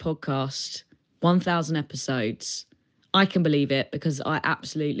Blue podcast, 1,000 episodes. I can believe it because I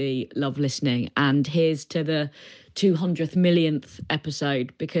absolutely love listening. And here's to the 200th millionth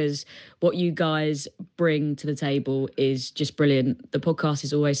episode, because what you guys bring to the table is just brilliant. The podcast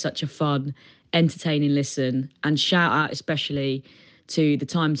is always such a fun, entertaining listen, and shout out especially to the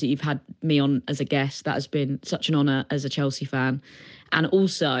times that you've had me on as a guest. That has been such an honour as a Chelsea fan. And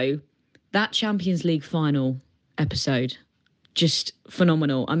also that Champions League final episode, just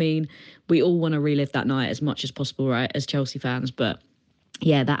phenomenal. I mean, we all want to relive that night as much as possible, right, as Chelsea fans, but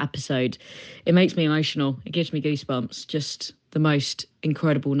yeah, that episode, it makes me emotional. It gives me goosebumps. Just the most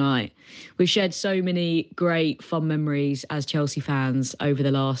incredible night. We've shared so many great, fun memories as Chelsea fans over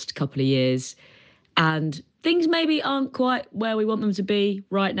the last couple of years. And things maybe aren't quite where we want them to be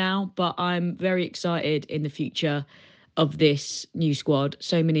right now, but I'm very excited in the future of this new squad.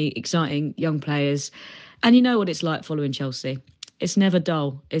 So many exciting young players. And you know what it's like following Chelsea. It's never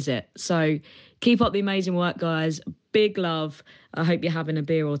dull, is it? So keep up the amazing work, guys. Big love. I hope you're having a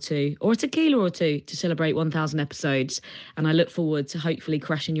beer or two or a tequila or two to celebrate 1,000 episodes. And I look forward to hopefully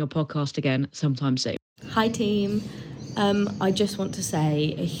crashing your podcast again sometime soon. Hi, team. I just want to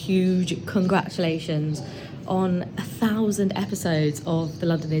say a huge congratulations on 1,000 episodes of the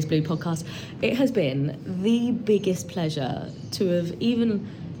London is Blue podcast. It has been the biggest pleasure to have even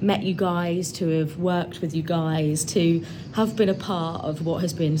met you guys, to have worked with you guys, to have been a part of what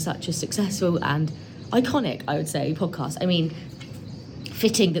has been such a successful and iconic, I would say, podcast. I mean,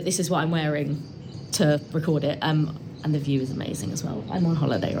 fitting that this is what I'm wearing to record it, and the view is amazing as well. I'm on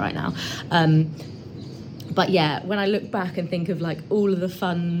holiday right now. But yeah, when I look back and think of like all of the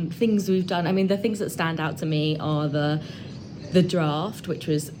fun things we've done, I mean, the things that stand out to me are the draft, which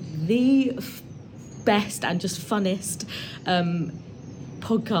was the best and just funnest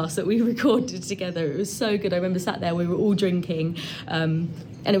podcast that we recorded together. It was so good. I remember sat there, we were all drinking, and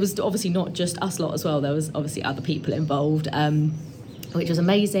it was obviously not just us lot as well. There was obviously other people involved, which was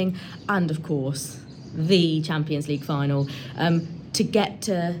amazing. And of course, the Champions League final. To get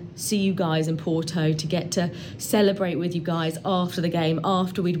to see you guys in Porto, to get to celebrate with you guys after the game,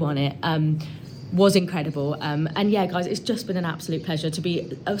 after we'd won it, was incredible. And yeah, guys, it's just been an absolute pleasure to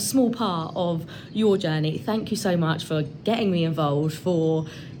be a small part of your journey. Thank you so much for getting me involved, for,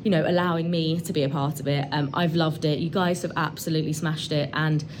 you know, allowing me to be a part of it. I've loved it. You guys have absolutely smashed it,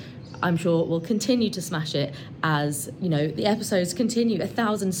 and I'm sure we'll continue to smash it as, you know, the episodes continue.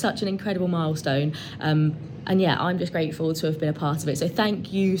 1,000, such an incredible milestone. And yeah, I'm just grateful to have been a part of it. So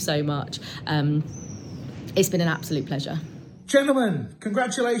thank you so much. It's been an absolute pleasure. Gentlemen,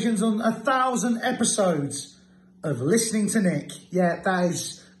 congratulations on 1,000 episodes of listening to Nick. Yeah, that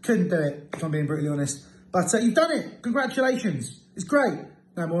is, couldn't do it, if I'm being brutally honest. But you've done it. Congratulations. It's great.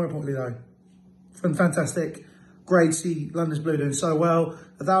 No, more importantly though, it's been fantastic. Great to see London's Blue doing so well.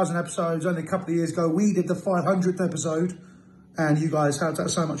 1,000 episodes. Only a couple of years ago, we did the 500th episode, and you guys helped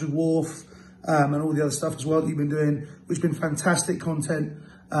out so much with Wharf and all the other stuff as well that you've been doing, which has been fantastic content.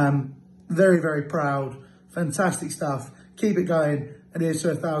 Very, very proud. Fantastic stuff. Keep it going, and here's to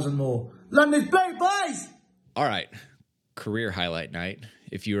 1,000 more. London's Blue, boys! All right. Career highlight night.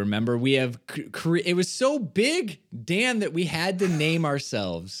 If you remember, we have it was so big, Dan, that we had to name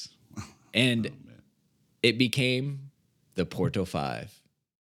ourselves. And it became the Porto Five.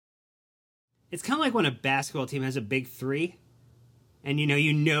 It's kind of like when a basketball team has a big three, and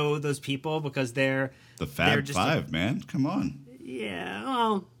you know those people because they're the Fab Five, man. Come on. Yeah,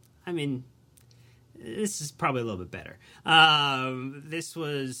 well, I mean, this is probably a little bit better. This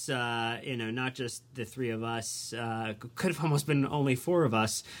was, not just the three of us. Could have almost been only four of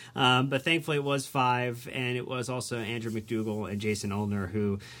us, but thankfully it was five, and it was also Andrew McDougall and Jason Olner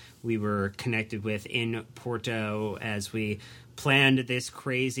who we were connected with in Porto as we planned this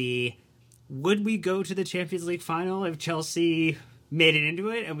crazy, would we go to the Champions League final if Chelsea made it into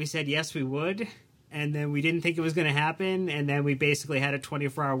it? And we said, yes, we would. And then we didn't think it was going to happen. And then we basically had a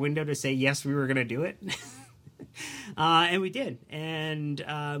 24-hour window to say, yes, we were going to do it. And we did. And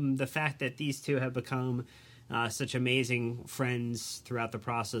the fact that these two have become such amazing friends throughout the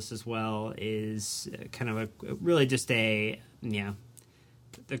process as well is kind of really just the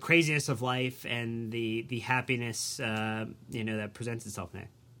craziness of life and the happiness, that presents itself now.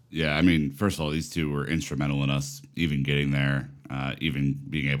 Yeah, I mean, first of all, these two were instrumental in us even getting there, even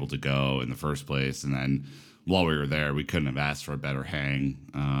being able to go in the first place. And then while we were there, we couldn't have asked for a better hang.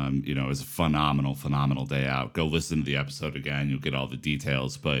 It was a phenomenal day out. Go listen to the episode again. You'll get all the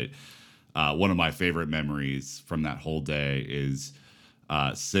details. But one of my favorite memories from that whole day is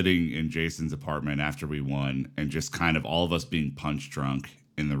sitting in Jason's apartment after we won and just kind of all of us being punch drunk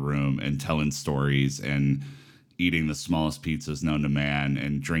in the room and telling stories and eating the smallest pizzas known to man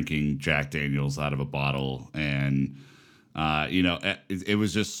and drinking Jack Daniels out of a bottle and It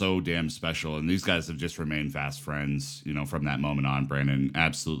was just so damn special. And these guys have just remained fast friends, from that moment on. Brandon,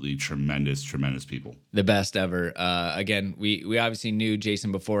 absolutely tremendous, tremendous people. The best ever. Again, we obviously knew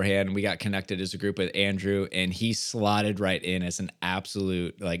Jason beforehand. We got connected as a group with Andrew, and he slotted right in as an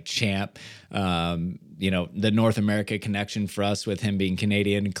absolute champ. The North America connection for us with him being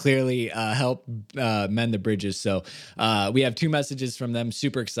Canadian clearly helped mend the bridges. So we have 2 messages from them.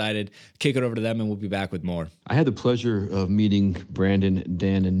 Super excited. Kick it over to them, and we'll be back with more. I had the pleasure of meeting Brandon,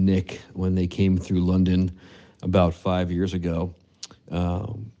 Dan, and Nick when they came through London about 5 years ago.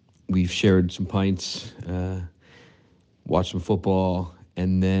 We've shared some pints, watched some football,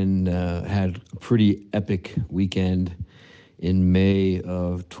 and then had a pretty epic weekend in May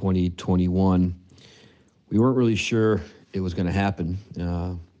of 2021. We weren't really sure it was going to happen.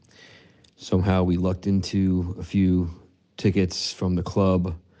 Somehow we lucked into a few tickets from the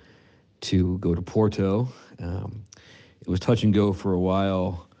club to go to Porto. It was touch and go for a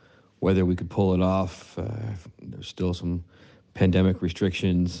while whether we could pull it off. There's still some pandemic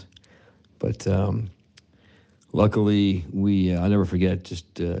restrictions, but luckily I'll never forget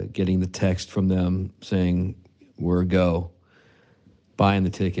just getting the text from them saying we're a go, buying the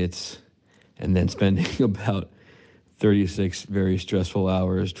tickets, and then spending about 36 very stressful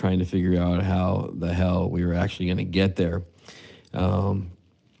hours trying to figure out how the hell we were actually going to get there.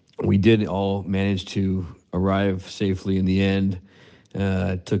 We did all manage to arrive safely in the end.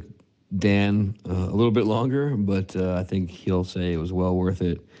 It took Dan a little bit longer, but I think he'll say it was well worth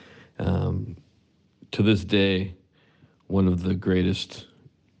it. To this day, one of the greatest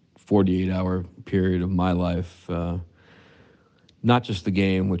 48-hour period of my life. Not just the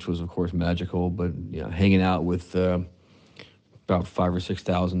game, which was of course magical, but hanging out with about 5,000 or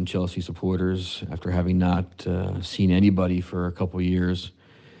 6,000 Chelsea supporters after having not seen anybody for a couple of years.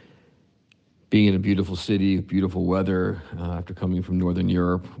 Being in a beautiful city, beautiful weather after coming from Northern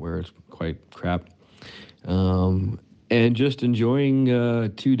Europe where it's quite crap. And just enjoying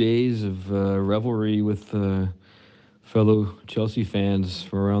 2 days of revelry with fellow Chelsea fans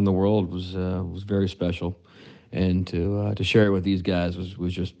from around the world was very special. And to share it with these guys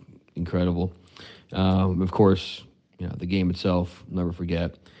was just incredible. Of course, the game itself, I'll never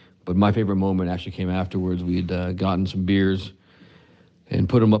forget. But my favorite moment actually came afterwards. We had gotten some beers and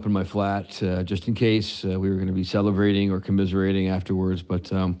put them up in my flat just in case we were going to be celebrating or commiserating afterwards.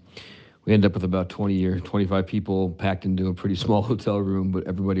 But we ended up with about 20 or 25 people packed into a pretty small hotel room, but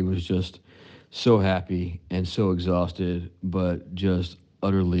everybody was just so happy and so exhausted, but just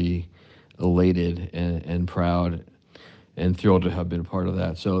utterly elated and proud and thrilled to have been a part of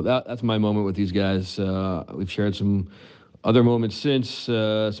that. So that's my moment with these guys. We've shared some other moments since,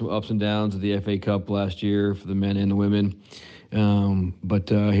 some ups and downs of the FA Cup last year for the men and the women. But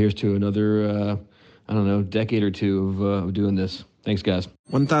here's to another, decade or two of doing this. Thanks, guys.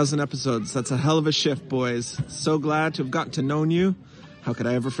 1,000 episodes. That's a hell of a shift, boys. So glad to have gotten to know you. How could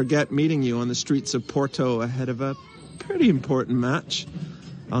I ever forget meeting you on the streets of Porto ahead of a pretty important match?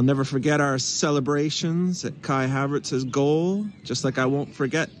 I'll never forget our celebrations at Kai Havertz's goal, just like I won't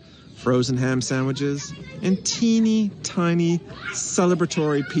forget frozen ham sandwiches and teeny tiny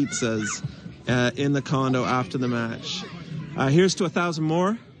celebratory pizzas in the condo after the match. Here's to 1,000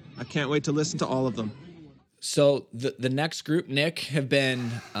 more. I can't wait to listen to all of them. So the next group, Nick, have been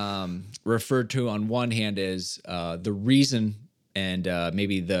referred to on one hand as the reason and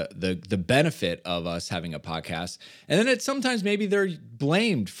maybe the benefit of us having a podcast. And then sometimes maybe they're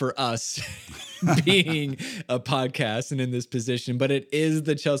blamed for us being a podcast and in this position, but it is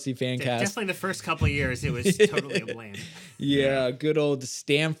the Chelsea Fancast. Definitely the first couple of years, it was totally a blame. Yeah, good old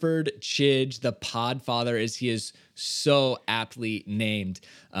Stamford Chidge, the podfather, as he is so aptly named.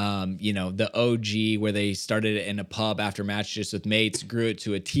 The OG, where they started it in a pub after match just with mates, grew it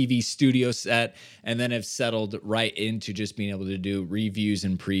to a TV studio set, and then have settled right into just being able to do reviews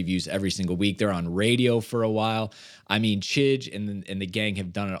and previews every single week. They're on radio for a while. I mean, Chidge and the gang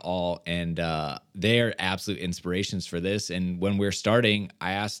have done it all, and they're absolute inspirations for this. And when we're starting,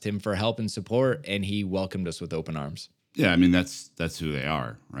 I asked him for help and support, and he welcomed us with open arms. Yeah, I mean, that's who they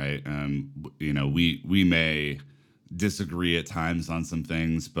are, right? We may disagree at times on some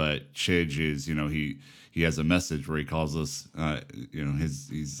things, but Chidge is, he has a message where he calls us,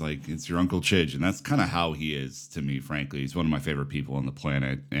 he's like, it's your Uncle Chidge. And that's kind of how he is to me, frankly. He's one of my favorite people on the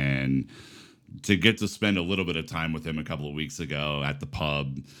planet. And to get to spend a little bit of time with him a couple of weeks ago at the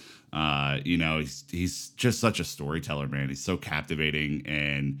pub, he's just such a storyteller, man. He's so captivating.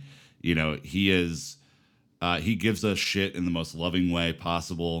 And, he gives us shit in the most loving way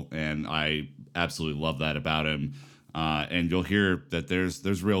possible. And I absolutely love that about him. And you'll hear that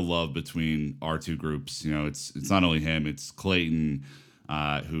there's real love between our two groups. You know, it's not only him, it's Clayton,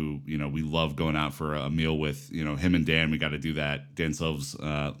 who, you know, we love going out for a meal with. You know, him and Dan, we got to do that. Dan Silves,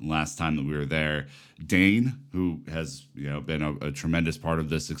 last time that we were there. Dane, who has, you know, been a tremendous part of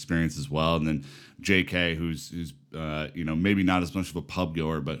this experience as well. And then JK, who's you know, maybe not as much of a pub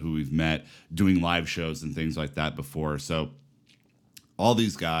goer, but who we've met doing live shows and things like that before. So all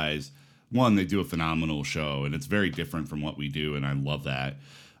these guys, one, they do a phenomenal show, and it's very different from what we do, and I love that.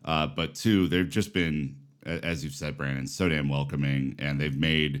 But two, they've just been, as you've said, Brandon, so damn welcoming, and they've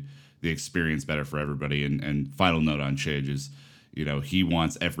made the experience better for everybody. And final note on Chidge is, you know, he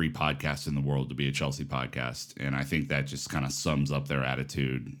wants every podcast in the world to be a Chelsea podcast, and I think that just kind of sums up their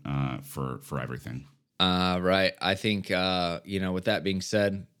attitude for everything. Right. I think, you know, with that being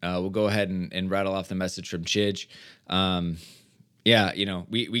said, we'll go ahead and rattle off the message from Chidge. Yeah, you know,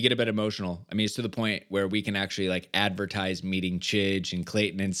 we get a bit emotional. I mean, it's to the point where we can actually like advertise meeting Chidge and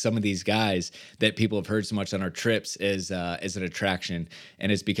Clayton and some of these guys that people have heard so much on our trips as an attraction.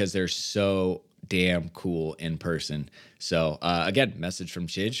 And it's because they're so damn cool in person. So again, message from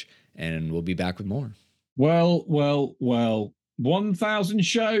Chidge, and we'll be back with more. Well. 1,000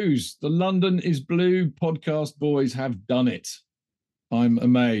 shows. The London is Blue podcast boys have done it. I'm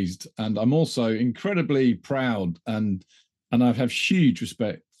amazed. And I'm also incredibly proud and I have huge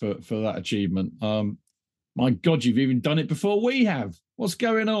respect for that achievement. My God, you've even done it before we have. What's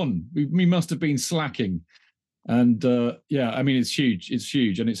going on? We must have been slacking. And yeah, I mean, it's huge. It's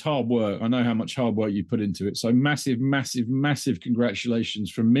huge, and it's hard work. I know how much hard work you put into it. So massive, massive, massive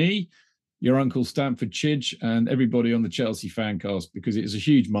congratulations from me, your uncle Stamford Chidge, and everybody on the Chelsea Fancast, because it is a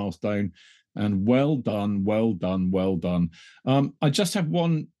huge milestone. And well done, well done, well done. I just have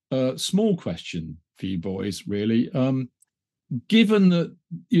one small question for you boys, really. Given that,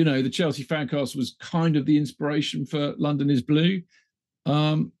 you know, the Chelsea Fancast was kind of the inspiration for London is Blue,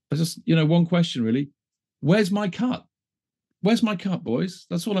 I just, you know, one question really. Where's my cut? Where's my cut, boys?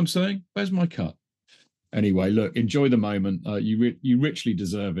 That's all I'm saying. Where's my cut? Anyway, look, enjoy the moment. You richly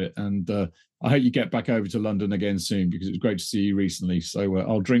deserve it. And I hope you get back over to London again soon, because it was great to see you recently. So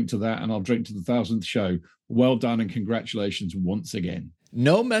I'll drink to that, and I'll drink to the 1,000th show. Well done, and congratulations once again.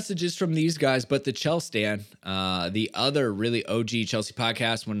 No messages from these guys, but the Chelstan, the other really OG Chelsea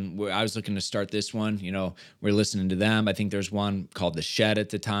podcast. When I was looking to start this one, you know, we're listening to them. I think there's one called The Shed at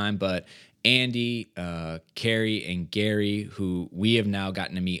the time, but Andy, Carrie, and Gary, who we have now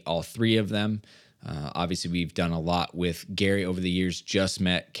gotten to meet all three of them. Obviously, we've done a lot with Gary over the years, just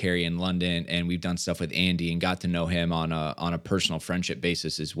met Carrie in London, and we've done stuff with Andy and got to know him on a personal friendship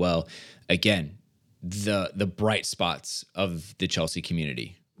basis as well. Again, the bright spots of the Chelsea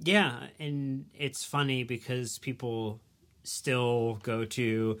community. Yeah, and it's funny because people still go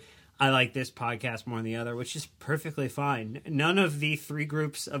to, I like this podcast more than the other, which is perfectly fine. None of the three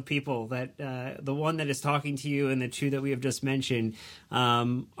groups of people that the one that is talking to you and the two that we have just mentioned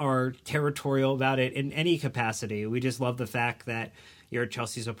are territorial about it in any capacity. We just love the fact that you're a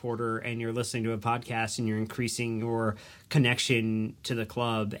Chelsea supporter and you're listening to a podcast and you're increasing your connection to the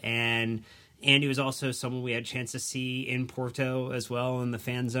club. And Andy was also someone we had a chance to see in Porto as well in the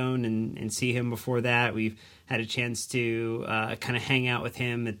fan zone and see him before that. We've had a chance to kind of hang out with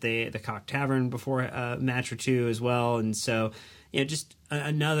him at the Cock Tavern before a match or two as well. And so, you know, just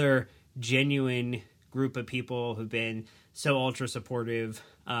another genuine group of people who've been so ultra supportive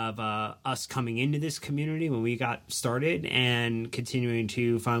of us coming into this community when we got started and continuing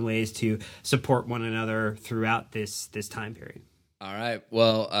to find ways to support one another throughout this time period. All right.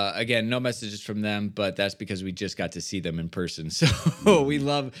 Well, again, no messages from them, but that's because we just got to see them in person. So we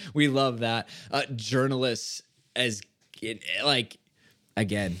love that. Journalists, like,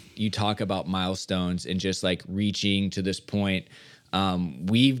 again, you talk about milestones and just like reaching to this point.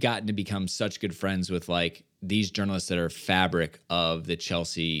 We've gotten to become such good friends with like these journalists that are fabric of the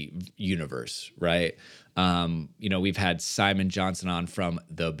Chelsea universe, right? You know, we've had Simon Johnson on from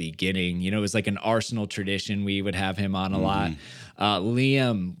the beginning. You know, it was like an Arsenal tradition. We would have him on a lot.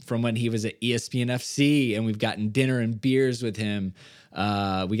 Liam from when he was at ESPN FC, and we've gotten dinner and beers with him.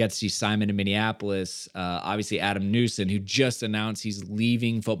 We got to see Simon in Minneapolis. Obviously, Adam Newson, who just announced he's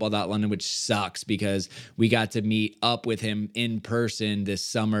leaving Football.London, which sucks because we got to meet up with him in person this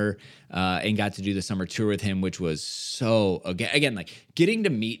summer and got to do the summer tour with him, which was so, again, like getting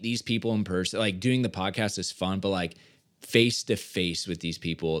to meet these people in person, like doing the podcast is fun, but like face to face with these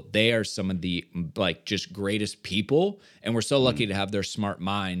people, they are some of the like just greatest people, and we're so lucky to have their smart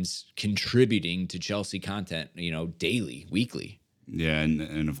minds contributing to Chelsea content, you know, daily, weekly. Yeah,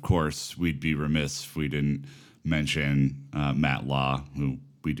 and of course we'd be remiss if we didn't mention Matt Law, who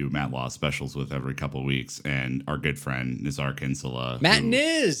we do Matt Law specials with every couple of weeks, and our good friend Nizar Kinsella. Matt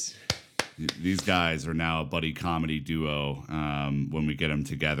Niz. These guys are now a buddy comedy duo. When we get them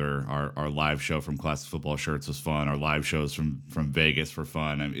together, our live show from Classic Football Shirts was fun. Our live shows from Vegas were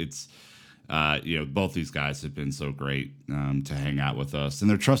fun. I mean, it's both these guys have been so great to hang out with us, and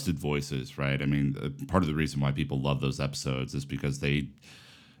they're trusted voices, right? I mean, part of the reason why people love those episodes is because they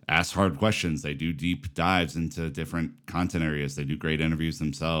ask hard questions. They do deep dives into different content areas. They do great interviews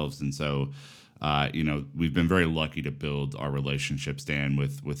themselves, and so. We've been very lucky to build our relationship, Stan,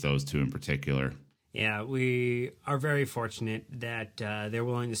 with those two in particular. Yeah, we are very fortunate that they're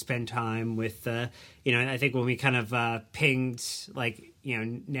willing to spend time with, I think when we kind of pinged,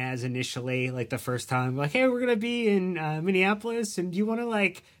 Naz initially, the first time, hey, we're going to be in Minneapolis, and do you want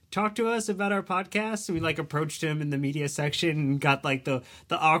to, talk to us about our podcast? And we, approached him in the media section and got, the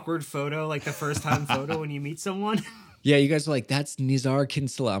awkward photo, the first time photo when you meet someone. Yeah, you guys are like, that's Nizar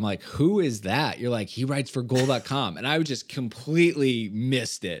Kinsella. I'm like, who is that? You're like, he writes for goal.com. And I just completely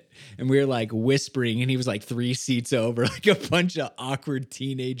missed it. And we were whispering, and he was 3 seats over, a bunch of awkward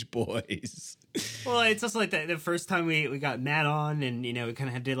teenage boys. Well, it's also the first time we got Matt on, and, we kind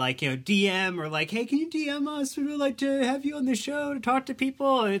of had to DM or hey, can you DM us? We would like to have you on the show to talk to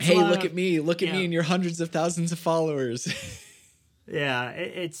people. And it's hey, look at me and your hundreds of thousands of followers. Yeah,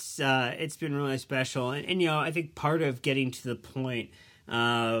 it's been really special, and I think part of getting to the point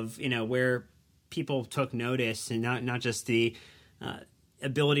of where people took notice, and not just the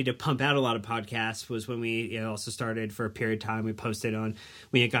ability to pump out a lot of podcasts, was when we also started for a period of time. We posted on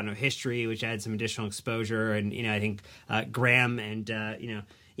We Ain't Got No History, which had some additional exposure, and I think Graham and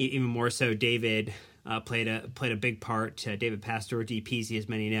even more so David. Played a big part. David Pastor, D. Peasy, as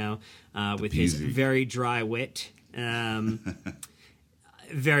many know, with his very dry wit.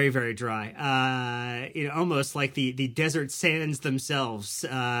 Very, very dry. Almost like the desert sands themselves.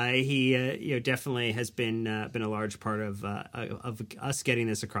 He definitely has been a large part of us getting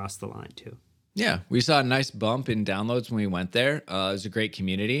this across the line too. Yeah, we saw a nice bump in downloads when we went there. It was a great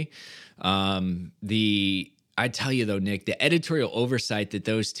community. I tell you though, Nick, the editorial oversight that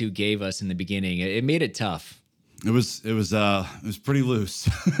those two gave us in the beginning, it made it tough. It was pretty loose.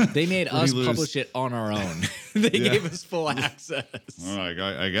 They made us publish it on our own. They gave us full access. All right,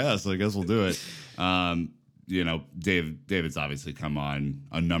 I guess we'll do it. David's obviously come on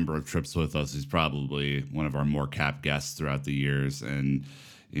a number of trips with us. He's probably one of our more capped guests throughout the years. And,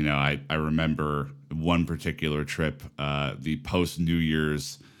 I remember one particular trip, the post New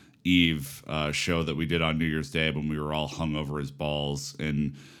Year's Eve show that we did on New Year's Day when we were all hung over his balls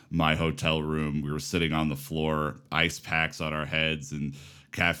in my hotel room. We were sitting on the floor, ice packs on our heads and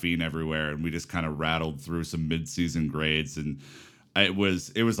caffeine everywhere, and we just kind of rattled through some mid-season grades, and it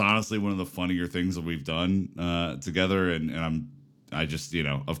was honestly one of the funnier things that we've done together, and I just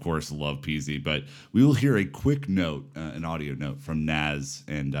of course love Peasy. But we will hear a quick note, an audio note from Naz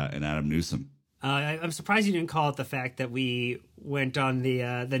and Adam Newsom. I'm surprised you didn't call it the fact that we went on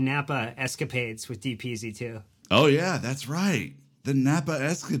the Napa escapades with DPZ too. Oh yeah, that's right. The Napa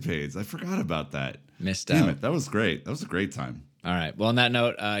escapades. I forgot about that. Missed Damn out. It. That was great. That was a great time. All right. Well, on that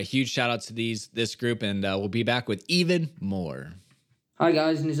note, huge shout out to this group, and we'll be back with even more. Hi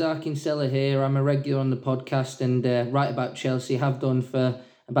guys, Nizar Kinsella here. I'm a regular on the podcast and write about Chelsea. Have done for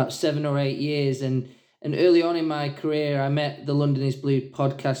about 7 or 8 years. And early on in my career, I met the London is Blue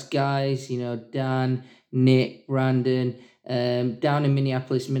podcast guys. Dan, Nick, Brandon. Down in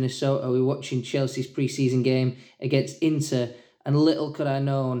Minneapolis, Minnesota, we were watching Chelsea's preseason game against Inter. And little could I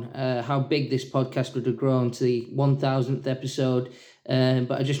known how big this podcast would have grown to the 1000th episode.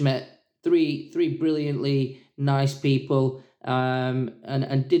 But I just met three brilliantly nice people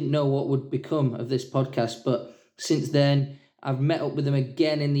and didn't know what would become of this podcast. But since then, I've met up with them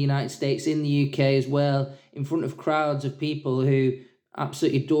again in the United States, in the UK as well, in front of crowds of people who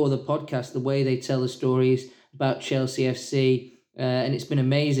absolutely adore the podcast, the way they tell the stories about Chelsea FC. And it's been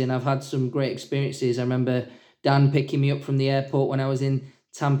amazing. I've had some great experiences. I remember Dan picking me up from the airport when I was in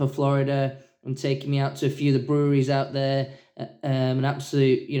Tampa, Florida, and taking me out to a few of the breweries out there. An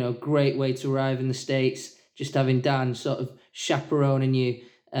absolute, great way to arrive in the States, just having Dan sort of chaperoning you.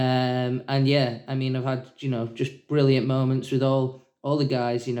 And yeah, I mean, I've had, just brilliant moments with all the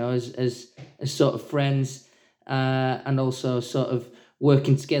guys, as sort of friends, and also sort of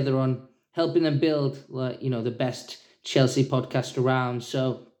working together on helping them build the best Chelsea podcast around.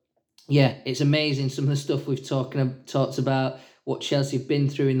 So yeah, it's amazing some of the stuff we've talked about, what Chelsea have been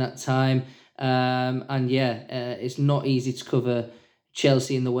through in that time. And yeah, it's not easy to cover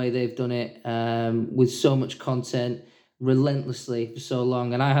Chelsea in the way they've done it, with so much content relentlessly for so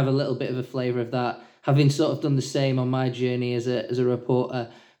long. And I have a little bit of a flavour of that having sort of done the same on my journey as a reporter.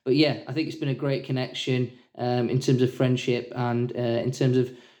 But yeah, I think it's been a great connection in terms of friendship and in terms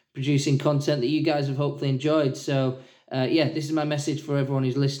of producing content that you guys have hopefully enjoyed. So yeah, this is my message for everyone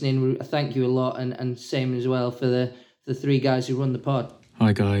who's listening. Thank you a lot, and same as well for the three guys who run the pod.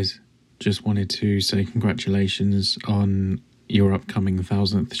 Hi guys, just wanted to say congratulations on your upcoming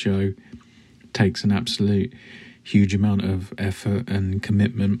 1000th show. Takes an absolute huge amount of effort and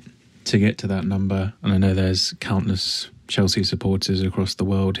commitment to get to that number, and I know there's countless Chelsea supporters across the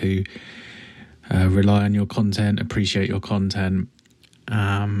world who rely on your content, appreciate your content,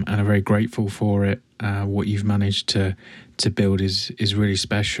 and are very grateful for it. What you've managed to build is really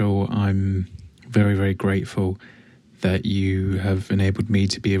special. I'm very, very grateful that you have enabled me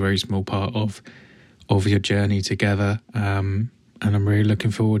to be a very small part of your journey together, and I'm really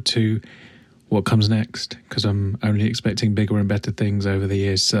looking forward to what comes next, because I'm only expecting bigger and better things over the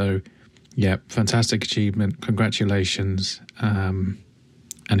years. So yeah, fantastic achievement, congratulations, and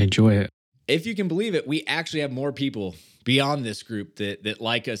enjoy it. If you can believe it, we actually have more people beyond this group that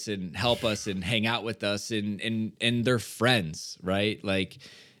like us and help us and hang out with us, and they're friends, right? Like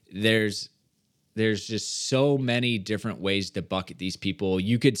there's just so many different ways to bucket these people.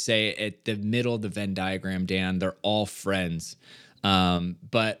 You could say at the middle of the Venn diagram, Dan, they're all friends.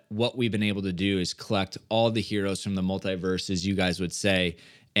 But what we've been able to do is collect all the heroes from the multiverse, as you guys would say.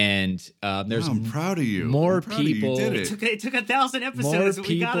 And there's I'm proud of you. More I'm proud of you. people. You did it. It took 1,000 episodes. More But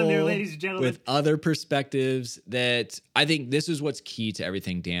we got them there, ladies and gentlemen. with other perspectives. That I think this is what's key to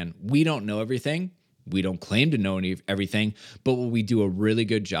everything, Dan. We don't know everything. We don't claim to know everything, but what we do a really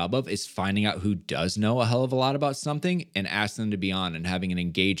good job of is finding out who does know a hell of a lot about something and ask them to be on and having an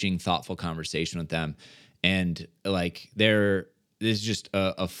engaging, thoughtful conversation with them. And like there's just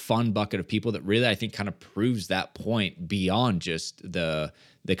a fun bucket of people that really, I think, kind of proves that point beyond just the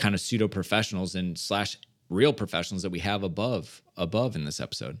kind of pseudo professionals and / real professionals that we have above in this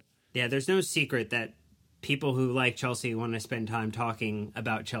episode. Yeah, there's no secret that people who like Chelsea want to spend time talking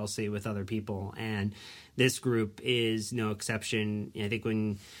about Chelsea with other people, and this group is no exception. I think when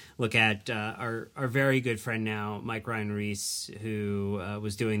you look at our very good friend now, Mike Ryan Reese, who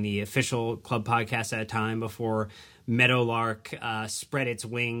was doing the official club podcast at a time before Meadowlark spread its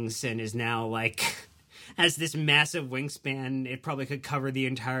wings and is now like has this massive wingspan. It probably could cover the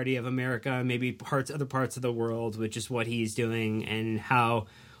entirety of America, maybe other parts of the world, with just what he's doing and how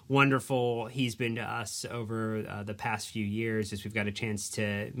wonderful he's been to us over the past few years as we've got a chance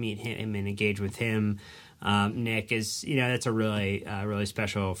to meet him and engage with him. Nick is, that's a really, really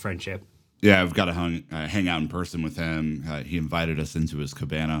special friendship. Yeah, I've got to hang out in person with him. He invited us into his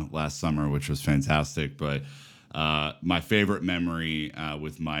cabana last summer, which was fantastic. But my favorite memory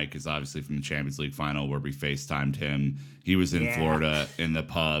with Mike is obviously from the Champions League final where we FaceTimed him. He was in Florida in the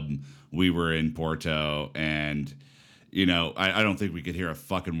pub. We were in Porto, and I don't think we could hear a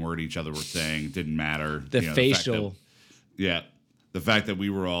fucking word each other were saying. It didn't matter. The facial. The fact that we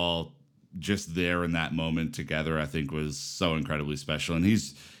were all just there in that moment together, I think, was so incredibly special. And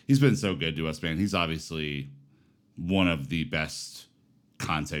he's been so good to us, man. He's obviously one of the best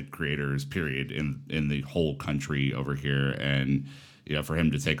content creators, period, in the whole country over here. And for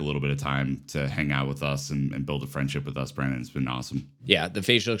him to take a little bit of time to hang out with us and build a friendship with us, Brandon, it's been awesome. Yeah, the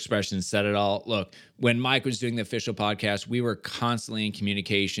facial expressions said it all. Look, when Mike was doing the official podcast, we were constantly in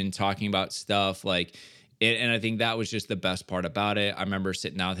communication, talking about stuff like it, and I think that was just the best part about it. I remember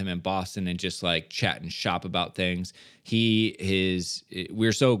sitting down with him in Boston and just like chatting shop about things.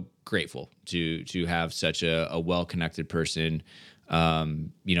 We're so grateful to have such a well-connected person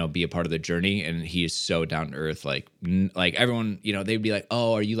be a part of the journey, and he is so down to earth. Like everyone, they'd be like,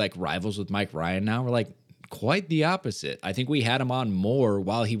 "Oh, are you like rivals with Mike Ryan now?" We're like, quite the opposite. I think we had him on more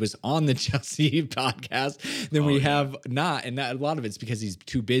while he was on the Chelsea podcast than we have not, and that a lot of it's because he's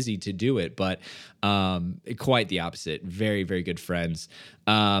too busy to do it. But quite the opposite. Very, very good friends.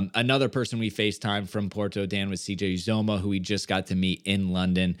 Another person we FaceTime from Porto, Dan, was CJ Uzoma, who we just got to meet in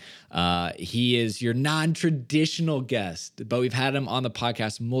London. He is your non-traditional guest, but we've had him on the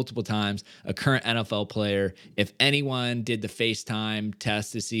podcast multiple times, a current NFL player. If anyone did the FaceTime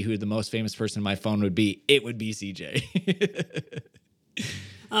test to see who the most famous person on my phone would be, it would be CJ.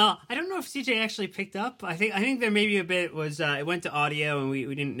 I don't know if CJ actually picked up. I think there maybe a bit was it went to audio and we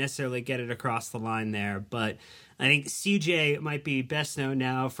didn't necessarily get it across the line there, but I think CJ might be best known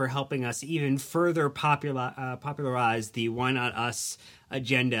now for helping us even further popularize the Why Not Us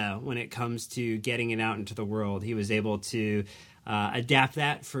agenda when it comes to getting it out into the world. He was able to adapt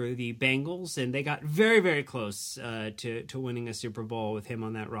that for the Bengals, and they got very, very close to winning a Super Bowl with him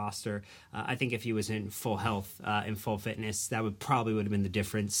on that roster. I think if he was in full health, in full fitness, that would have been the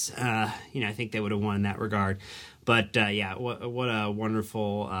difference. I think they would have won in that regard. But what a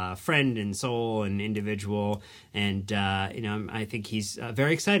wonderful friend and soul and individual, and I think he's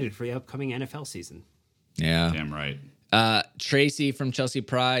very excited for the upcoming NFL season. Yeah, damn right. Tracy from Chelsea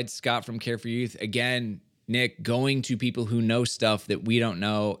Pride, Scott from Care for Youth. Again, Nick, going to people who know stuff that we don't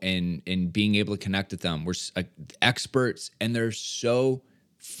know and being able to connect with them. We're experts, and they're so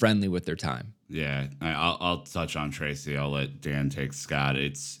friendly with their time. Yeah, I'll touch on Tracy. I'll let Dan take Scott.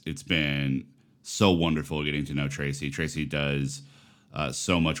 It's been so wonderful getting to know Tracy. Tracy does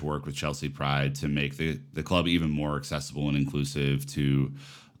so much work with Chelsea Pride to make the club even more accessible and inclusive to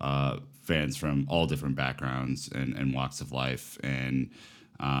fans from all different backgrounds and walks of life. And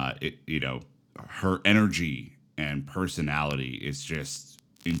her energy and personality is just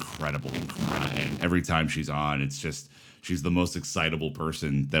incredible. And every time she's on, she's the most excitable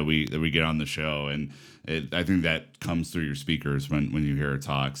person that we get on the show. And I think that comes through your speakers when you hear her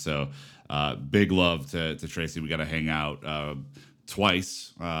talk. So big love to Tracy. We got to hang out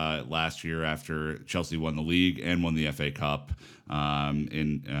twice last year after Chelsea won the league and won the FA Cup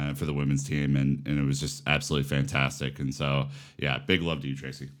for the women's team, and it was just absolutely fantastic. And so, yeah, big love to you,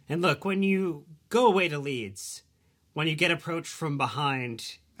 Tracy. And look, when you go away to Leeds, when you get approached from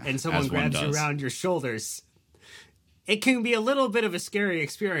behind and someone grabs you around your shoulders, it can be a little bit of a scary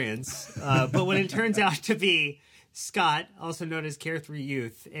experience. But when it turns out to be Scott, also known as Care 3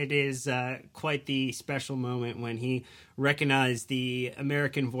 Youth, it is quite the special moment when he recognized the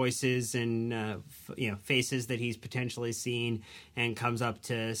American voices and faces that he's potentially seen, and comes up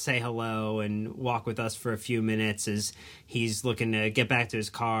to say hello and walk with us for a few minutes as he's looking to get back to his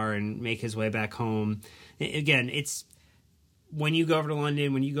car and make his way back home. Again, it's when you go over to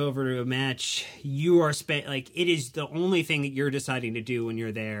London, when you go over to a match, you are it is the only thing that you're deciding to do when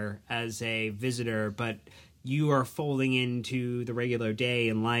you're there as a visitor, but you are folding into the regular day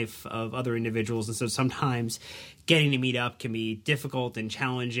and life of other individuals. And so sometimes getting to meet up can be difficult and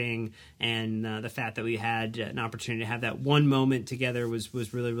challenging. And the fact that we had an opportunity to have that one moment together was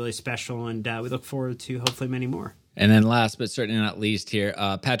really, really special. And we look forward to hopefully many more. And then last but certainly not least here,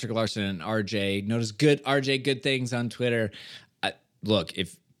 Patrick Larson and RJ. Notice RJ good things on Twitter. Look,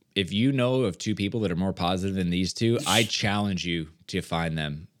 if you know of two people that are more positive than these two, I challenge you to find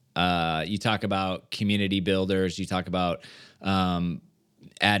them. You talk about community builders. You talk about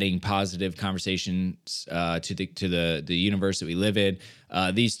adding positive conversations to the universe that we live in.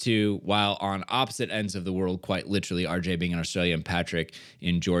 These two, while on opposite ends of the world, quite literally, RJ being in Australia and Patrick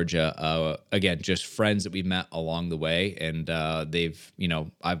in Georgia. Again, just friends that we've met along the way, and I've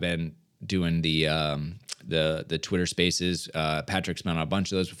been doing the Twitter Spaces. Patrick's been on a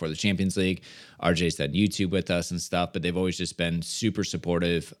bunch of those before the Champions League. RJ's done YouTube with us and stuff, but they've always just been super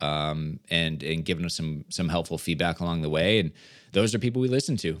supportive and given us some helpful feedback along the way. And those are people we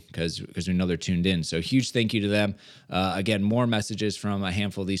listen to because we know they're tuned in. So huge thank you to them. Again, more messages from a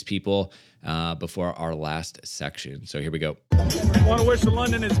handful of these people before our last section. So here we go. I want to wish the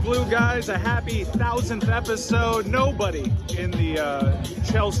London is Blue guys a happy 1000th episode. Nobody in the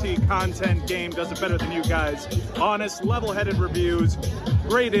Chelsea content game does it better than you guys. Honest, level-headed reviews,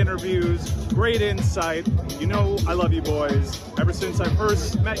 great interviews, great insight. You know I love you boys. Ever since I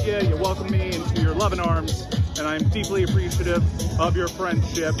first met you, you welcomed me into your loving arms, and I'm deeply appreciative of your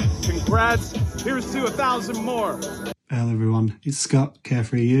friendship. Congrats. Here's to 1,000 more. Hello everyone, it's Scott,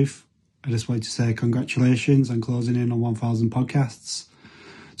 Carefree Youth. I just wanted to say congratulations on closing in on 1,000 podcasts.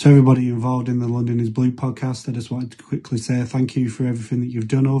 To everybody involved in the London is Blue podcast, I just wanted to quickly say thank you for everything that you've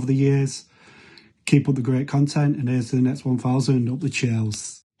done over the years. Keep up the great content, and here's to the next 1,000, up the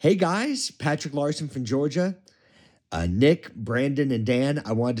Chels. Hey guys, Patrick Larson from Georgia. Nick, Brandon, and Dan,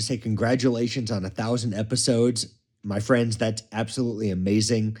 I wanted to say congratulations on 1,000 episodes. My friends, that's absolutely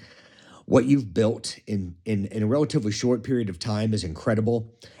amazing. What you've built in a relatively short period of time is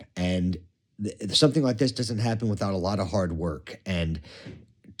incredible. And something like this doesn't happen without a lot of hard work. And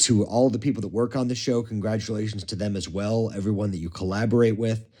to all the people that work on the show, congratulations to them as well, everyone that you collaborate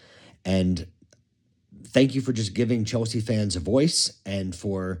with. And thank you for just giving Chelsea fans a voice and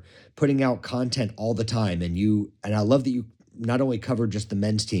for putting out content all the time. And I love that you not only cover just the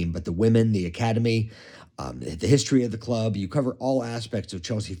men's team, but the women, the academy, the history of the club. You cover all aspects of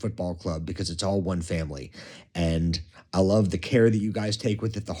Chelsea Football Club because it's all one family. And I love the care that you guys take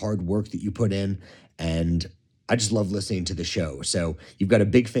with it, the hard work that you put in, and I just love listening to the show. So you've got a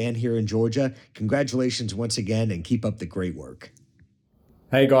big fan here in Georgia. Congratulations once again, and keep up the great work.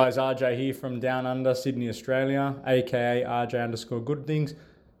 Hey guys, RJ here from Down Under, Sydney, Australia, aka RJ_Good_Things.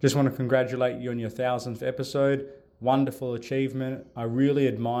 Just want to congratulate you on your 1000th episode. Wonderful achievement. I really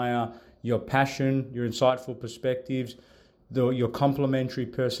admire your passion, your insightful perspectives, your complementary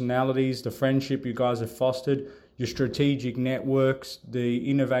personalities, the friendship you guys have fostered, your strategic networks, the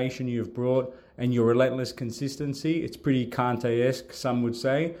innovation you've brought, and your relentless consistency. It's pretty Kante-esque, some would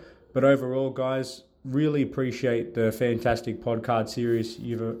say. But overall, guys, really appreciate the fantastic podcast series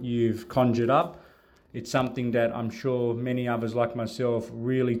you've conjured up. It's something that I'm sure many others like myself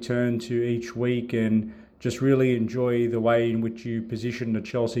really turn to each week and just really enjoy the way in which you position the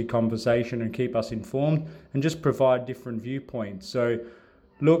Chelsea conversation and keep us informed and just provide different viewpoints. So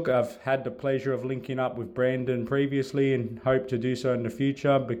look, I've had the pleasure of linking up with Brandon previously and hope to do so in the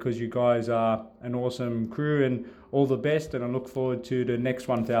future because you guys are an awesome crew, and all the best, and I look forward to the next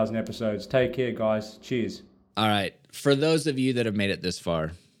 1,000 episodes. Take care, guys. Cheers. All right. For those of you that have made it this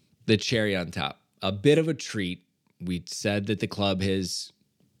far, the cherry on top, a bit of a treat. We said that the club has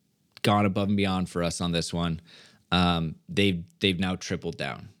gone above and beyond for us on this one. They've now tripled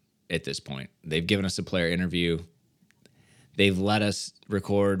down at this point. They've given us a player interview. They've let us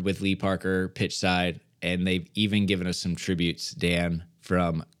record with Lee Parker pitch side, and they've even given us some tributes, Dan,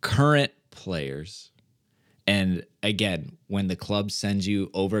 from current players. And again, when the club sends you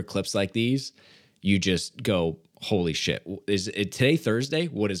over clips like these, you just go, holy shit. Is it today Thursday?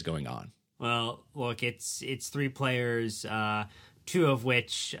 What is going on? Well, look, it's 3 players, 2 of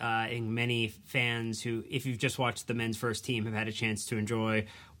which many fans who, if you've just watched the men's first team, have had a chance to enjoy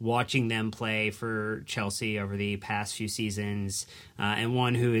watching them play for Chelsea over the past few seasons, and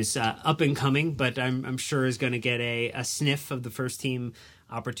one who is up and coming, but I'm sure is going to get a sniff of the first team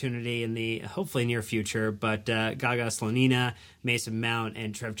opportunity in the hopefully near future. But Gaga Slonina, Mason Mount,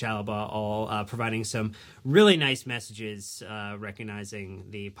 and Trev Chalaba all providing some really nice messages recognizing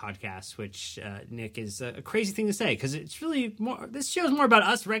the podcast, which Nick is a crazy thing to say because it's really more, this show is more about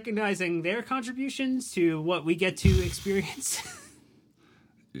us recognizing their contributions to what we get to experience.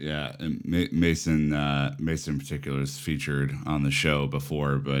 Yeah, and Mason in particular is featured on the show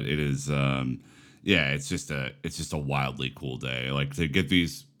before, but it is it's just a wildly cool day. Like to get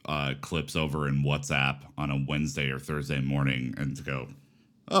these clips over in WhatsApp on a Wednesday or Thursday morning and to go,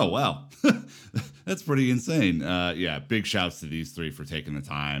 oh wow, that's pretty insane. Big shouts to these 3 for taking the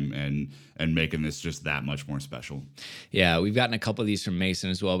time and making this just that much more special. Yeah, we've gotten a couple of these from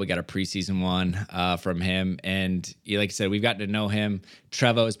Mason as well. We got a preseason one from him. And like I said, we've gotten to know him.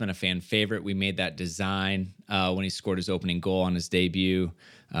 Trevo has been a fan favorite. We made that design when he scored his opening goal on his debut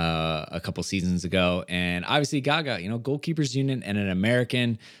a couple seasons ago. And obviously Gaga, Goalkeepers Union and an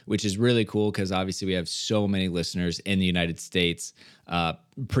American, which is really cool because obviously we have so many listeners in the United States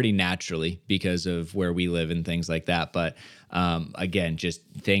pretty naturally because of where we live and things like that. But again, just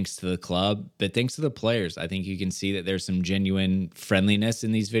thanks to the club, but thanks to the players. I think you can see that there's some genuine friendliness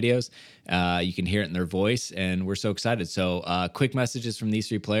in these videos. You can hear it in their voice, and we're so excited. So quick messages from these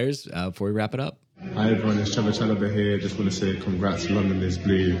 3 players before we wrap it up. Hi everyone, it's Trevor Chalaba here. Just want to say congrats to London is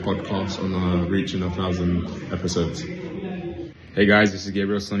Blue podcast on reaching 1,000 episodes. Hey guys, this is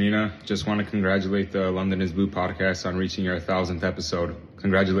Gabriel Slonina. Just want to congratulate the London is Blue podcast on reaching your 1,000th episode.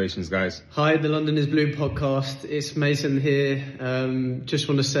 Congratulations, guys. Hi, the London is Blue podcast. It's Mason here. Just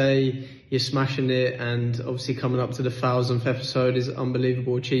want to say you're smashing it, and obviously coming up to the 1,000th episode is an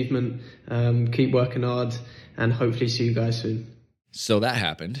unbelievable achievement. Keep working hard, and hopefully see you guys soon. So that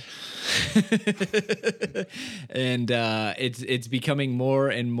happened. And it's becoming more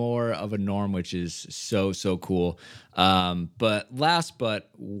and more of a norm, which is so cool. But last but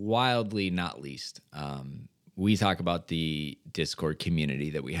wildly not least, we talk about the Discord community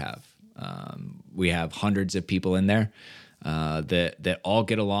that we have. We have hundreds of people in there that all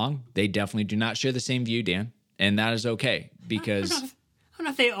get along. They definitely do not share the same view, Dan, and that is okay because I don't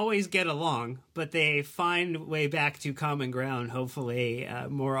know if they always get along, but they find way back to common ground, hopefully,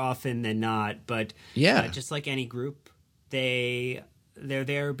 more often than not. But just like any group, they're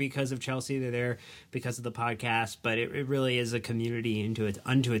there because of Chelsea. They're there because of the podcast. But it really is a community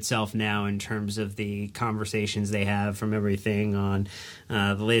unto itself now in terms of the conversations they have, from everything on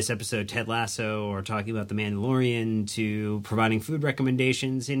the latest episode, Ted Lasso, or talking about The Mandalorian, to providing food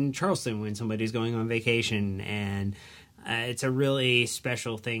recommendations in Charleston when somebody's going on vacation. And it's a really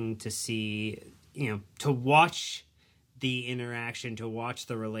special thing to see, to watch the interaction, to watch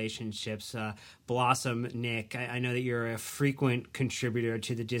the relationships blossom. Nick, I know that you're a frequent contributor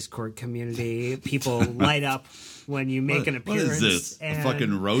to the Discord community. People light up when you make an appearance. What is this? A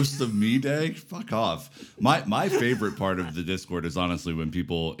fucking roast of me day? Fuck off. My favorite part of the Discord is honestly when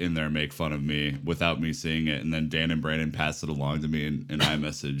people in there make fun of me without me seeing it, and then Dan and Brandon pass it along to me in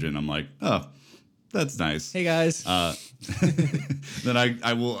iMessage, and I'm like, oh, that's nice. Hey guys. Then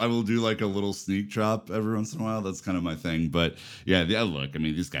I will do like a little sneak drop every once in a while. That's kind of my thing. But yeah, look, I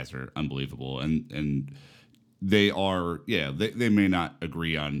mean, these guys are unbelievable, and they are, they may not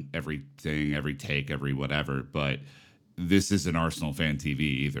agree on everything, every take, every whatever, but this isn't Arsenal fan TV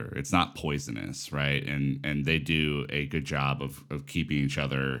either. It's not poisonous, right? And they do a good job of keeping each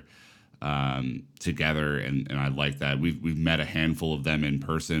other together, and I like that. We've met a handful of them in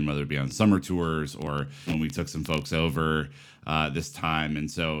person, whether it be on summer tours or when we took some folks over this time, and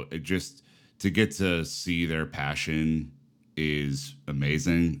so it just to get to see their passion is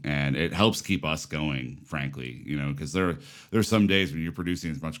amazing, and it helps keep us going, frankly, because there's some days when you're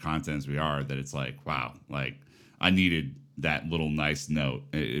producing as much content as we are that it's like, wow, like I needed that little nice note.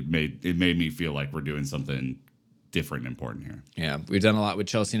 It made me feel like we're doing something different and important here. Yeah, we've done a lot with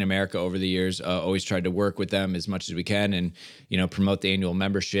Chelsea in America over the years. Always tried to work with them as much as we can, and promote the annual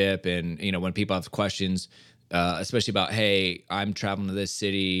membership. And when people have questions, especially about, hey, I'm traveling to this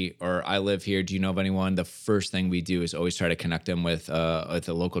city or I live here, do you know of anyone? The first thing we do is always try to connect them with a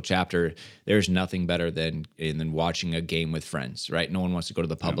local chapter. There's nothing better than watching a game with friends, right? No one wants to go to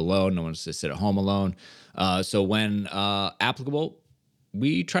the pub alone. No one wants to sit at home alone. So when applicable,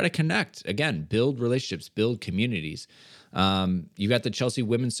 we try to connect, again, build relationships, build communities. You got the Chelsea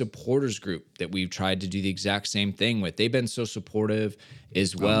Women's Supporters Group that we've tried to do the exact same thing with. They've been so supportive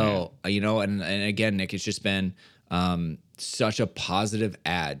as well, and again, Nick, it's just been such a positive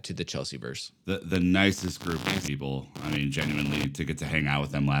add to the Chelseaverse. The nicest group of people. I mean, genuinely, to get to hang out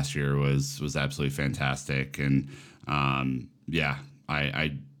with them last year was absolutely fantastic. And I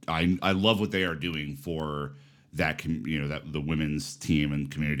love what they are doing for that the women's team and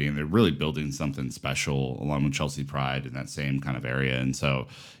community, and they're really building something special along with Chelsea Pride in that same kind of area. And so,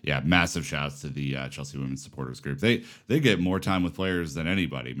 massive shouts to the Chelsea Women's Supporters Group. They get more time with players than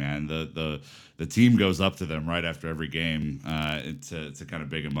anybody, man. The team goes up to them right after every game to kind of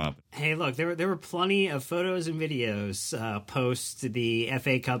big them up. Hey, look, there were plenty of photos and videos post the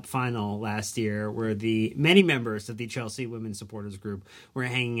FA Cup final last year where the many members of the Chelsea Women's Supporters Group were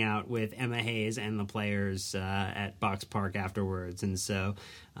hanging out with Emma Hayes and the players at Box Park afterwards. And so,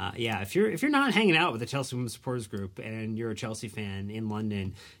 if you're not hanging out with the Chelsea Women's Supporters Group and you're a Chelsea fan in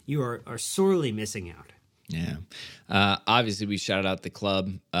London, you are sorely missing out. Yeah. Obviously, we shouted out the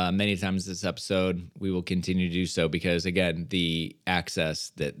club many times this episode. We will continue to do so because, again, the access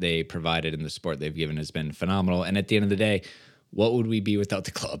that they provided and the support they've given has been phenomenal. And at the end of the day, what would we be without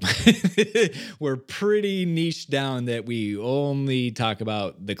the club? We're pretty niche down that we only talk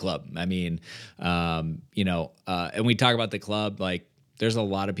about the club. I mean, and we talk about the club like there's a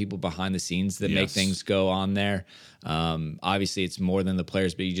lot of people behind the scenes that make things go on there. Obviously, it's more than the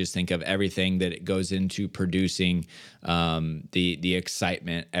players, but you just think of everything that it goes into producing the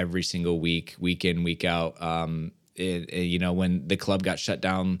excitement every single week in, week out. When the club got shut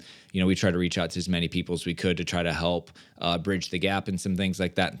down, we tried to reach out to as many people as we could to try to help bridge the gap and some things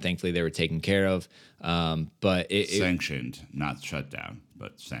like that. And thankfully, they were taken care of. But it sanctioned, not shut down,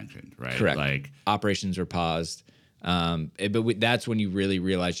 but sanctioned, right? Correct. Like operations were paused. But that's when you really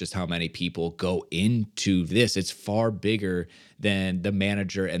realize just how many people go into this. It's far bigger than the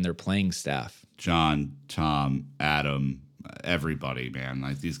manager and their playing staff. John, Tom, Adam, everybody, man.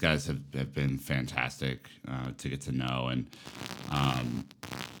 Like these guys have been fantastic to get to know. And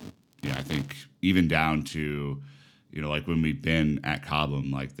I think even down to, like when we've been at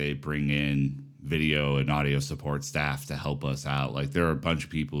Cobham, like they bring in video and audio support staff to help us out. Like there are a bunch of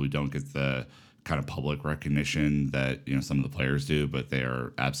people who don't get the kind of public recognition that some of the players do, but they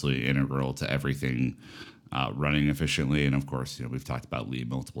are absolutely integral to everything running efficiently. And of course, we've talked about Lee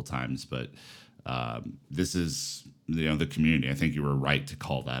multiple times, but this is the community. I think you were right to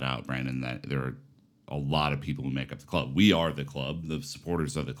call that out, Brandon, that there are a lot of people who make up the club. We are the club, the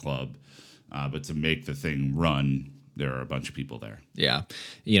supporters of the club, but to make the thing run, there are a bunch of people there. Yeah.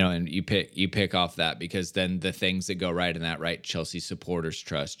 And you pick off that because then the things that go right in that, right? Chelsea Supporters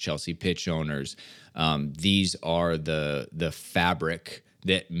Trust, Chelsea Pitch Owners. These are the fabric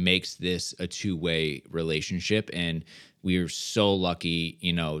that makes this a two-way relationship. And we are so lucky,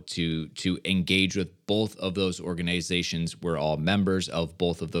 to engage with both of those organizations. We're all members of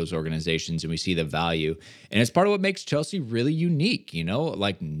both of those organizations, and we see the value. And it's part of what makes Chelsea really unique.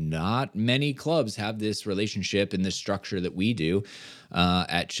 Like not many clubs have this relationship and this structure that we do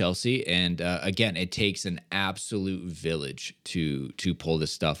at Chelsea. And again, it takes an absolute village to pull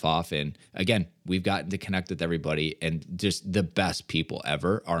this stuff off. And again, we've gotten to connect with everybody, and just the best people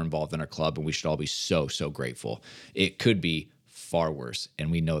ever are involved in our club, and we should all be so, so grateful. It could be far worse,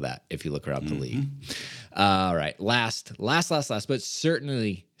 and we know that if you look around the league. All right, last, but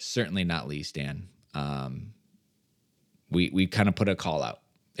certainly not least, Dan. We kind of put a call out.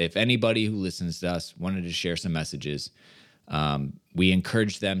 If anybody who listens to us wanted to share some messages, we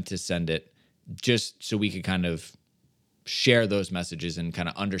encourage them to send it, just so we could kind of share those messages and kind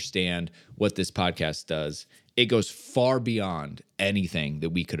of understand what this podcast does. It goes far beyond anything that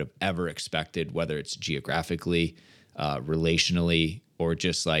we could have ever expected, whether it's geographically, relationally, or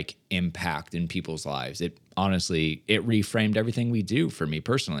just like impact in people's lives. It honestly reframed everything we do for me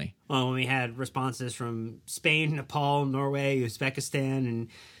personally. Well, when we had responses from Spain, Nepal, Norway, Uzbekistan, and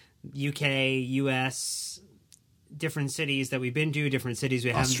UK, US, different cities that we've been to, different cities we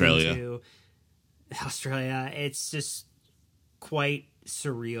haven't been to. Australia, it's just quite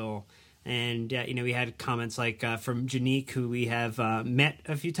surreal. And, we had comments like from Janique, who we have met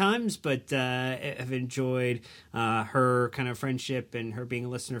a few times, but have enjoyed her kind of friendship and her being a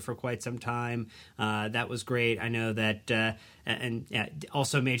listener for quite some time. That was great. I know that,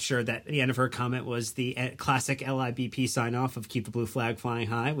 also made sure that the end of her comment was the classic LIBP sign off of "Keep the Blue Flag Flying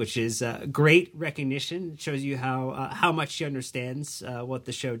High," which is great recognition. It shows you how much she understands what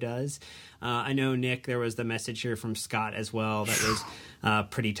the show does. I know, Nick, there was the message here from Scott as well that was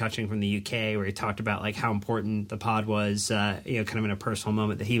pretty touching from the UK, where he talked about like how important the pod was, kind of in a personal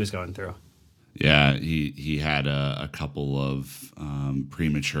moment that he was going through. Yeah, he had a couple of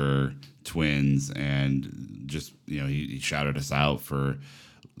premature twins, and just he shouted us out for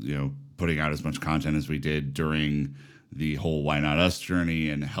putting out as much content as we did during the whole Why Not Us journey,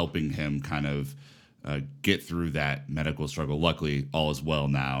 and helping him kind of get through that medical struggle. Luckily, all is well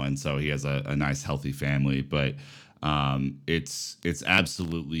now, and so he has a nice, healthy family. But it's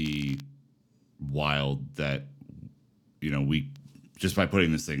absolutely wild that we, just by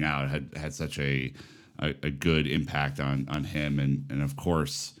putting this thing out, had such a good impact on him, and of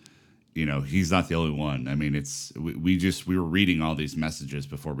course, he's not the only one. I mean, we were reading all these messages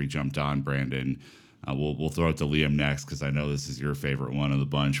before we jumped on, Brandon. We'll throw it to Liam next, because I know this is your favorite one of the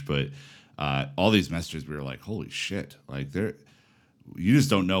bunch, but all these messages, we were like, holy shit, like you just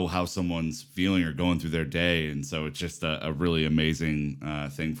don't know how someone's feeling or going through their day. And so it's just a really amazing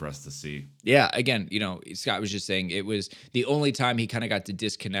thing for us to see. Yeah. Again, Scott was just saying it was the only time he kind of got to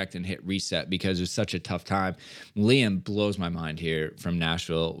disconnect and hit reset, because it was such a tough time. Liam blows my mind here from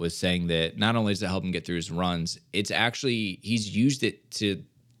Nashville, was saying that not only does it help him get through his runs, it's actually, he's used it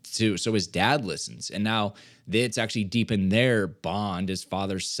so his dad listens, and now it's actually deepened their bond as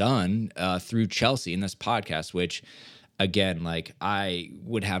father-son through Chelsea in this podcast, which, again, like, I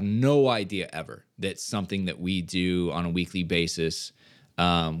would have no idea ever that something that we do on a weekly basis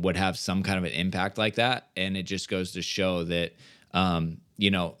would have some kind of an impact like that. And it just goes to show that,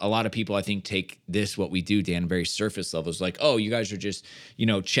 a lot of people, I think, take this, what we do, Dan, very surface levels, like, oh, you guys are just,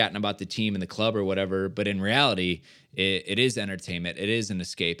 chatting about the team and the club or whatever. But in reality, it is entertainment. It is an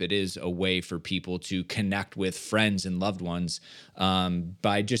escape. It is a way for people to connect with friends and loved ones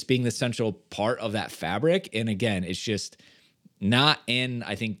by just being the central part of that fabric. And again, it's just not in,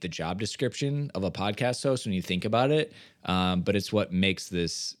 I think, the job description of a podcast host when you think about it, but it's what makes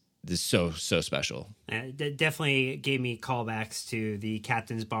this so special. Definitely gave me callbacks to the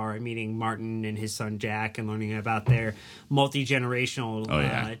captain's bar, meeting Martin and his son Jack, and learning about their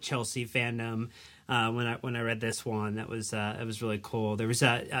multi-generational Chelsea fandom. When I read this one, it was really cool. There was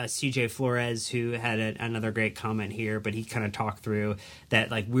CJ Flores, who had another great comment here, but he kind of talked through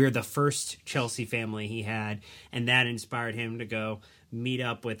that, like, we're the first Chelsea family he had, and that inspired him to go meet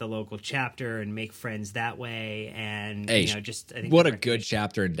up with a local chapter and make friends that way. And hey, I think what a good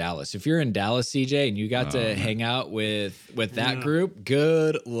chapter in Dallas. If you're in Dallas, CJ, and you got to hang out with that group,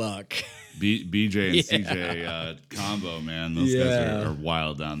 good luck. BJ and CJ combo, man. Those guys are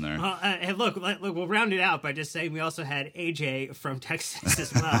wild down there. Hey, look, we'll round it out by just saying we also had AJ from Texas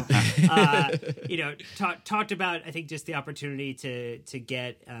as well. Talked about, I think, just the opportunity to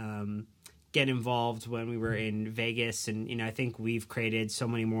get involved when we were in Vegas. And, I think we've created so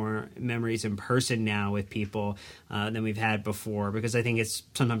many more memories in person now with people than we've had before, because I think it's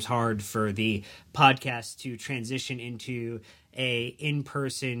sometimes hard for the podcast to transition into a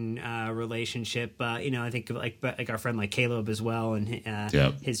in-person relationship. I think like our friend like Caleb as well, and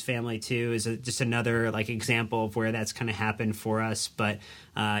his family too is just another like example of where that's kind of happened for us. But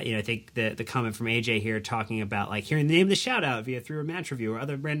I think the comment from AJ here talking about like hearing the name of the shout out via through a match review or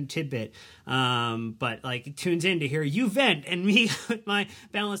other random tidbit, but like tunes in to hear you vent and me with my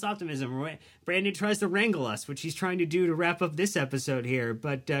boundless optimism. Brandon tries to wrangle us, which he's trying to do to wrap up this episode here.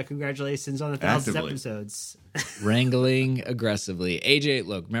 But congratulations on 1,000 episodes. Wrangling aggressively. AJ,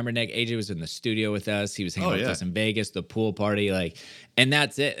 look, remember Nick? AJ was in the studio with us. He was hanging out with us in Vegas, the pool party, and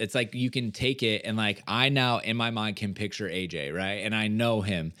that's it. It's like you can take it, and like I now in my mind can picture AJ, right? And I know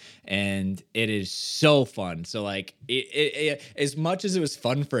him, and it is so fun. So like it as much as it was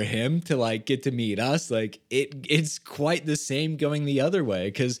fun for him to like get to meet us, like it's quite the same going the other way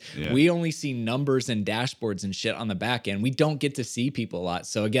because we only see numbers and dashboards and shit on the back end. We don't get to see people a lot.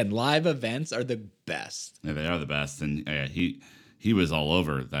 So again, live events are the best. Yeah, they are the best. And he was all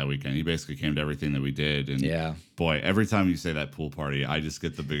over that weekend. He basically came to everything that we did. And boy, every time you say that pool party, I just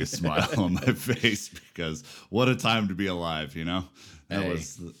get the biggest smile on my face because what a time to be alive, That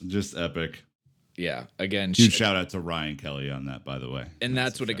was just epic. Yeah, again, huge shout out to Ryan Kelly on that, by the way. And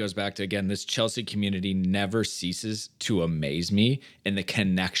that's what it goes back to. Again, this Chelsea community never ceases to amaze me, and the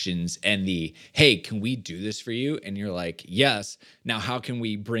connections and the, hey, can we do this for you? And you're like, yes. Now, how can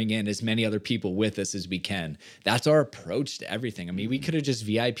we bring in as many other people with us as we can? That's our approach to everything. I mean, we could have just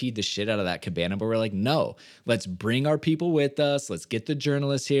VIP'd the shit out of that cabana, but we're like, no, let's bring our people with us. Let's get the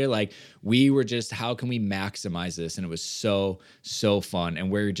journalists here. Like, we were just, how can we maximize this? And it was so, so fun.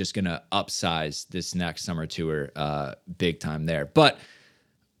 And we're just going to upsize this next summer tour big time there. But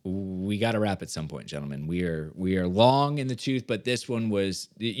we got to wrap at some point, gentlemen. We are long in the tooth, but this one was,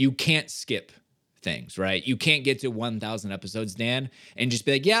 you can't skip things, right? You can't get to 1,000 episodes, Dan, and just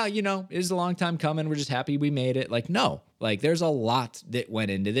be like, yeah, it was a long time coming. We're just happy we made it. Like, no, like there's a lot that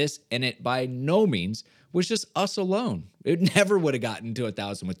went into this, and it by no means was just us alone. It never would have gotten to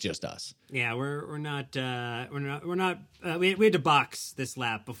 1,000 with just us. Yeah, we're not. We had to box this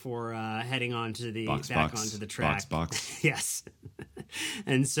lap before heading on to the onto the track. Box. Yes.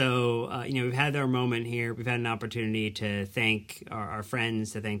 And so, we've had our moment here. We've had an opportunity to thank our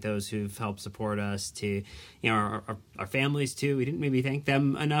friends, to thank those who've helped support us, to, our families too. We didn't maybe thank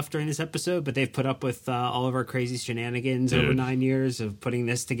them enough during this episode, but they've put up with all of our crazy shenanigans over 9 years of putting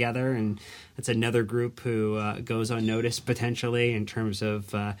this together. And that's another group who goes unnoticed potentially in terms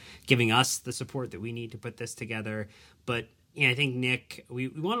of giving us the support that we need to put this together. But I think, Nick, we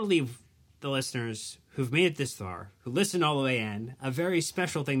want to leave the listeners who've made it this far, who listened all the way in, a very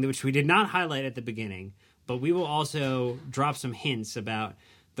special thing which we did not highlight at the beginning, but we will also drop some hints about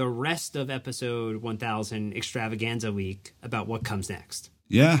the rest of episode 1000 Extravaganza week about what comes next.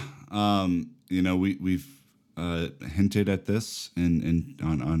 Yeah. We've hinted at this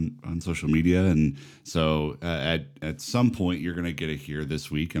on social media, and so at some point you're going to get it here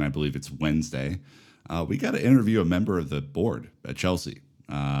this week, and I believe it's Wednesday. We got to interview a member of the board at Chelsea,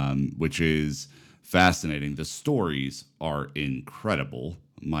 which is fascinating. The stories are incredible.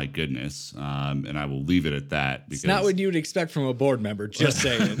 My goodness. And I will leave it at that. Because it's not what you would expect from a board member, just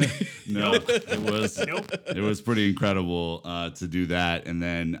saying. No, it was pretty incredible to do that. And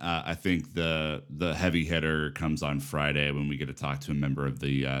then I think the heavy hitter comes on Friday when we get to talk to a member of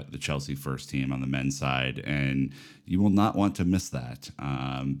the Chelsea first team on the men's side. And you will not want to miss that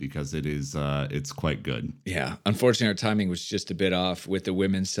because it's quite good. Yeah. Unfortunately, our timing was just a bit off with the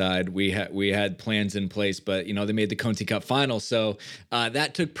women's side. We had plans in place, but they made the Conti Cup final. So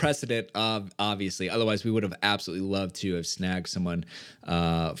that took precedent, obviously. Otherwise, we would have absolutely loved to have snagged someone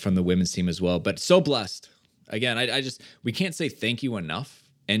from the women's team as well. But so blessed. Again, we can't say thank you enough.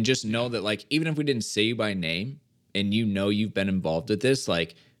 And just know that, like, even if we didn't say you by name and you've been involved with this,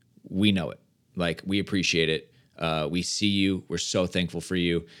 like, we know it. Like, we appreciate it. We see you. We're so thankful for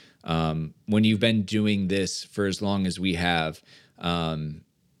you. When you've been doing this for as long as we have,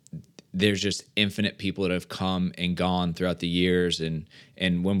 there's just infinite people that have come and gone throughout the years.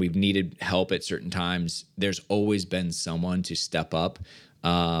 And when we've needed help at certain times, there's always been someone to step up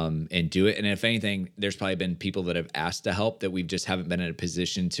and do it. And if anything, there's probably been people that have asked to help that we just haven't been in a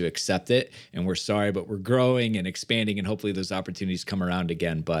position to accept it. And we're sorry, but we're growing and expanding, and hopefully those opportunities come around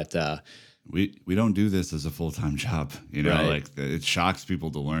again. But we don't do this as a full-time job, Right. Like it shocks people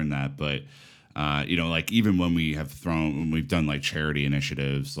to learn that. But like even when we've done like charity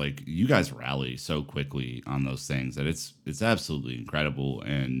initiatives, like you guys rally so quickly on those things that it's absolutely incredible.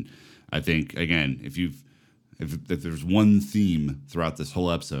 And I think, again, if there's one theme throughout this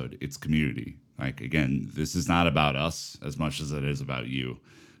whole episode, it's community. Like, again, this is not about us as much as it is about you.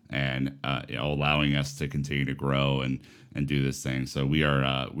 and allowing us to continue to grow and do this thing. So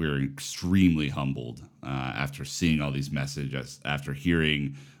we're extremely humbled after seeing all these messages, after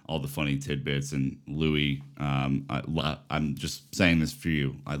hearing all the funny tidbits. And Louis, I'm just saying this for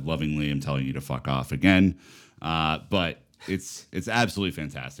you. I lovingly am telling you to fuck off again. But it's absolutely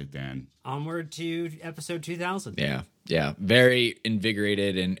fantastic, Dan. Onward to episode 2000. Yeah. Very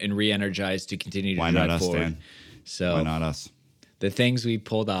invigorated and re-energized to continue to Why drive not us, forward. Dan? So why not us? The things we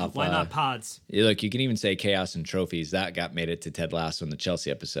pulled off. Why not pods? Look, you can even say chaos and trophies. That made it to Ted Lasso in the Chelsea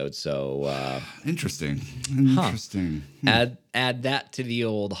episode. So interesting. Add that to the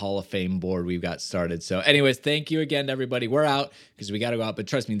old Hall of Fame board we've got started. So anyways, thank you again to everybody. We're out because we got to go out. But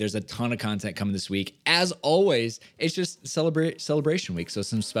trust me, there's a ton of content coming this week. As always, it's just celebration week. So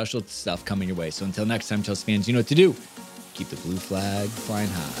some special stuff coming your way. So until next time, Chelsea fans, you know what to do. Keep the blue flag flying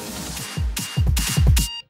high.